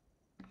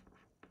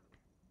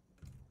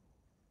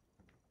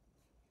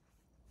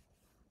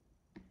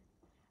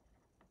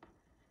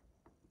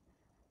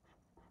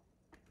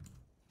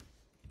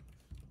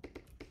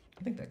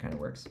 I think that kind of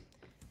works.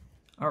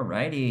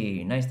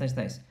 Alrighty, nice, nice,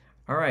 nice.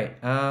 All right,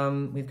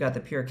 we've got the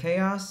pure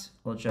chaos.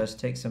 We'll just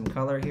take some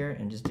color here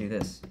and just do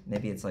this.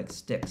 Maybe it's like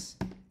sticks.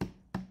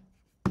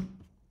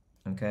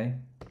 Okay.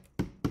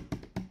 You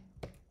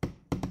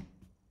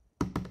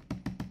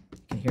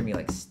can hear me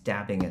like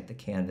stabbing at the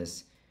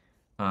canvas.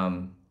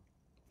 My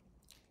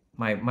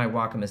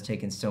Wacom has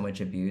taken so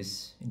much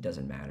abuse, it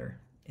doesn't matter.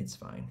 It's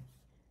fine.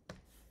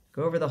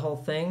 Go over the whole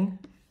thing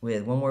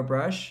with one more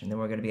brush, and then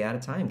we're going to be out of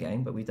time,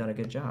 gang, but we've done a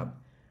good job.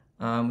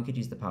 We could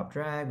use the pop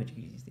drag, we could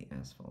use the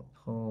asphalt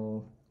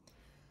pull.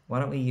 Why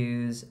don't we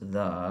use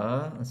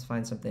let's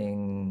find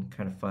something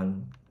kind of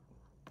fun.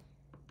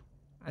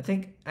 I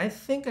think I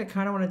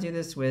kind of want to do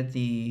this with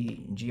the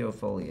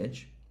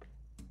geofoliage.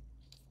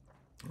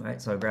 All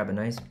right, so I grab a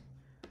nice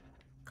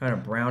kind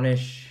of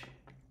brownish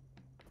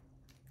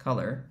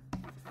color.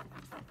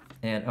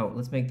 And oh,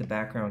 let's make the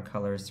background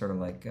color sort of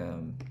like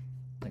a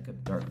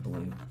dark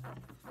blue.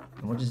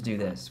 And we'll just do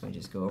this. We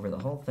just go over the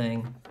whole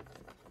thing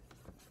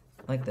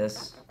like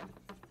this.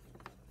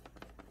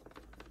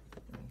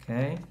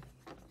 Okay.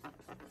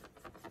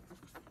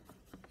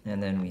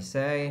 And then we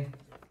say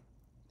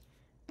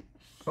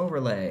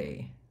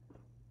overlay,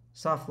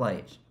 soft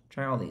light.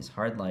 Try all these.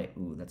 Hard light.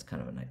 Ooh, that's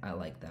kind of a nice. I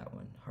like that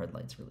one. Hard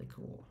light's really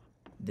cool.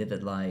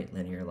 Vivid light,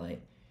 linear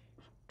light.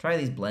 Try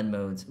these blend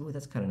modes. Ooh,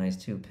 that's kind of nice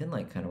too. Pin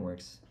light kind of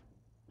works.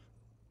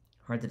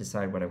 Hard to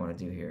decide what I want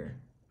to do here.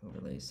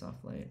 Overlay,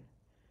 soft light.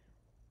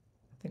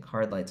 I think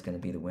hard light's going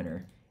to be the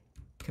winner.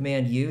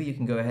 Command U, you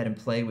can go ahead and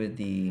play with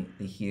the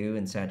hue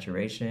and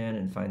saturation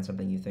and find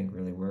something you think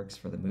really works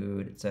for the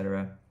mood,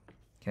 etc.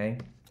 Okay?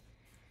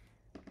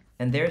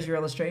 And there's your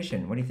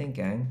illustration. What do you think,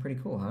 gang? Pretty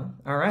cool, huh?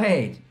 All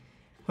right.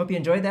 Hope you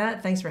enjoyed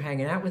that. Thanks for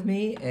hanging out with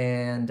me.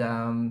 And,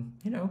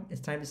 you know,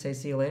 it's time to say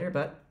see you later,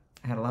 but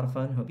I had a lot of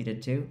fun. Hope you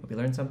did too. Hope you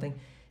learned something.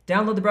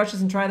 Download the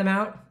brushes and try them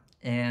out.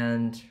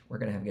 And we're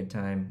going to have a good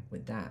time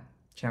with that.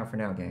 Ciao for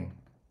now, gang.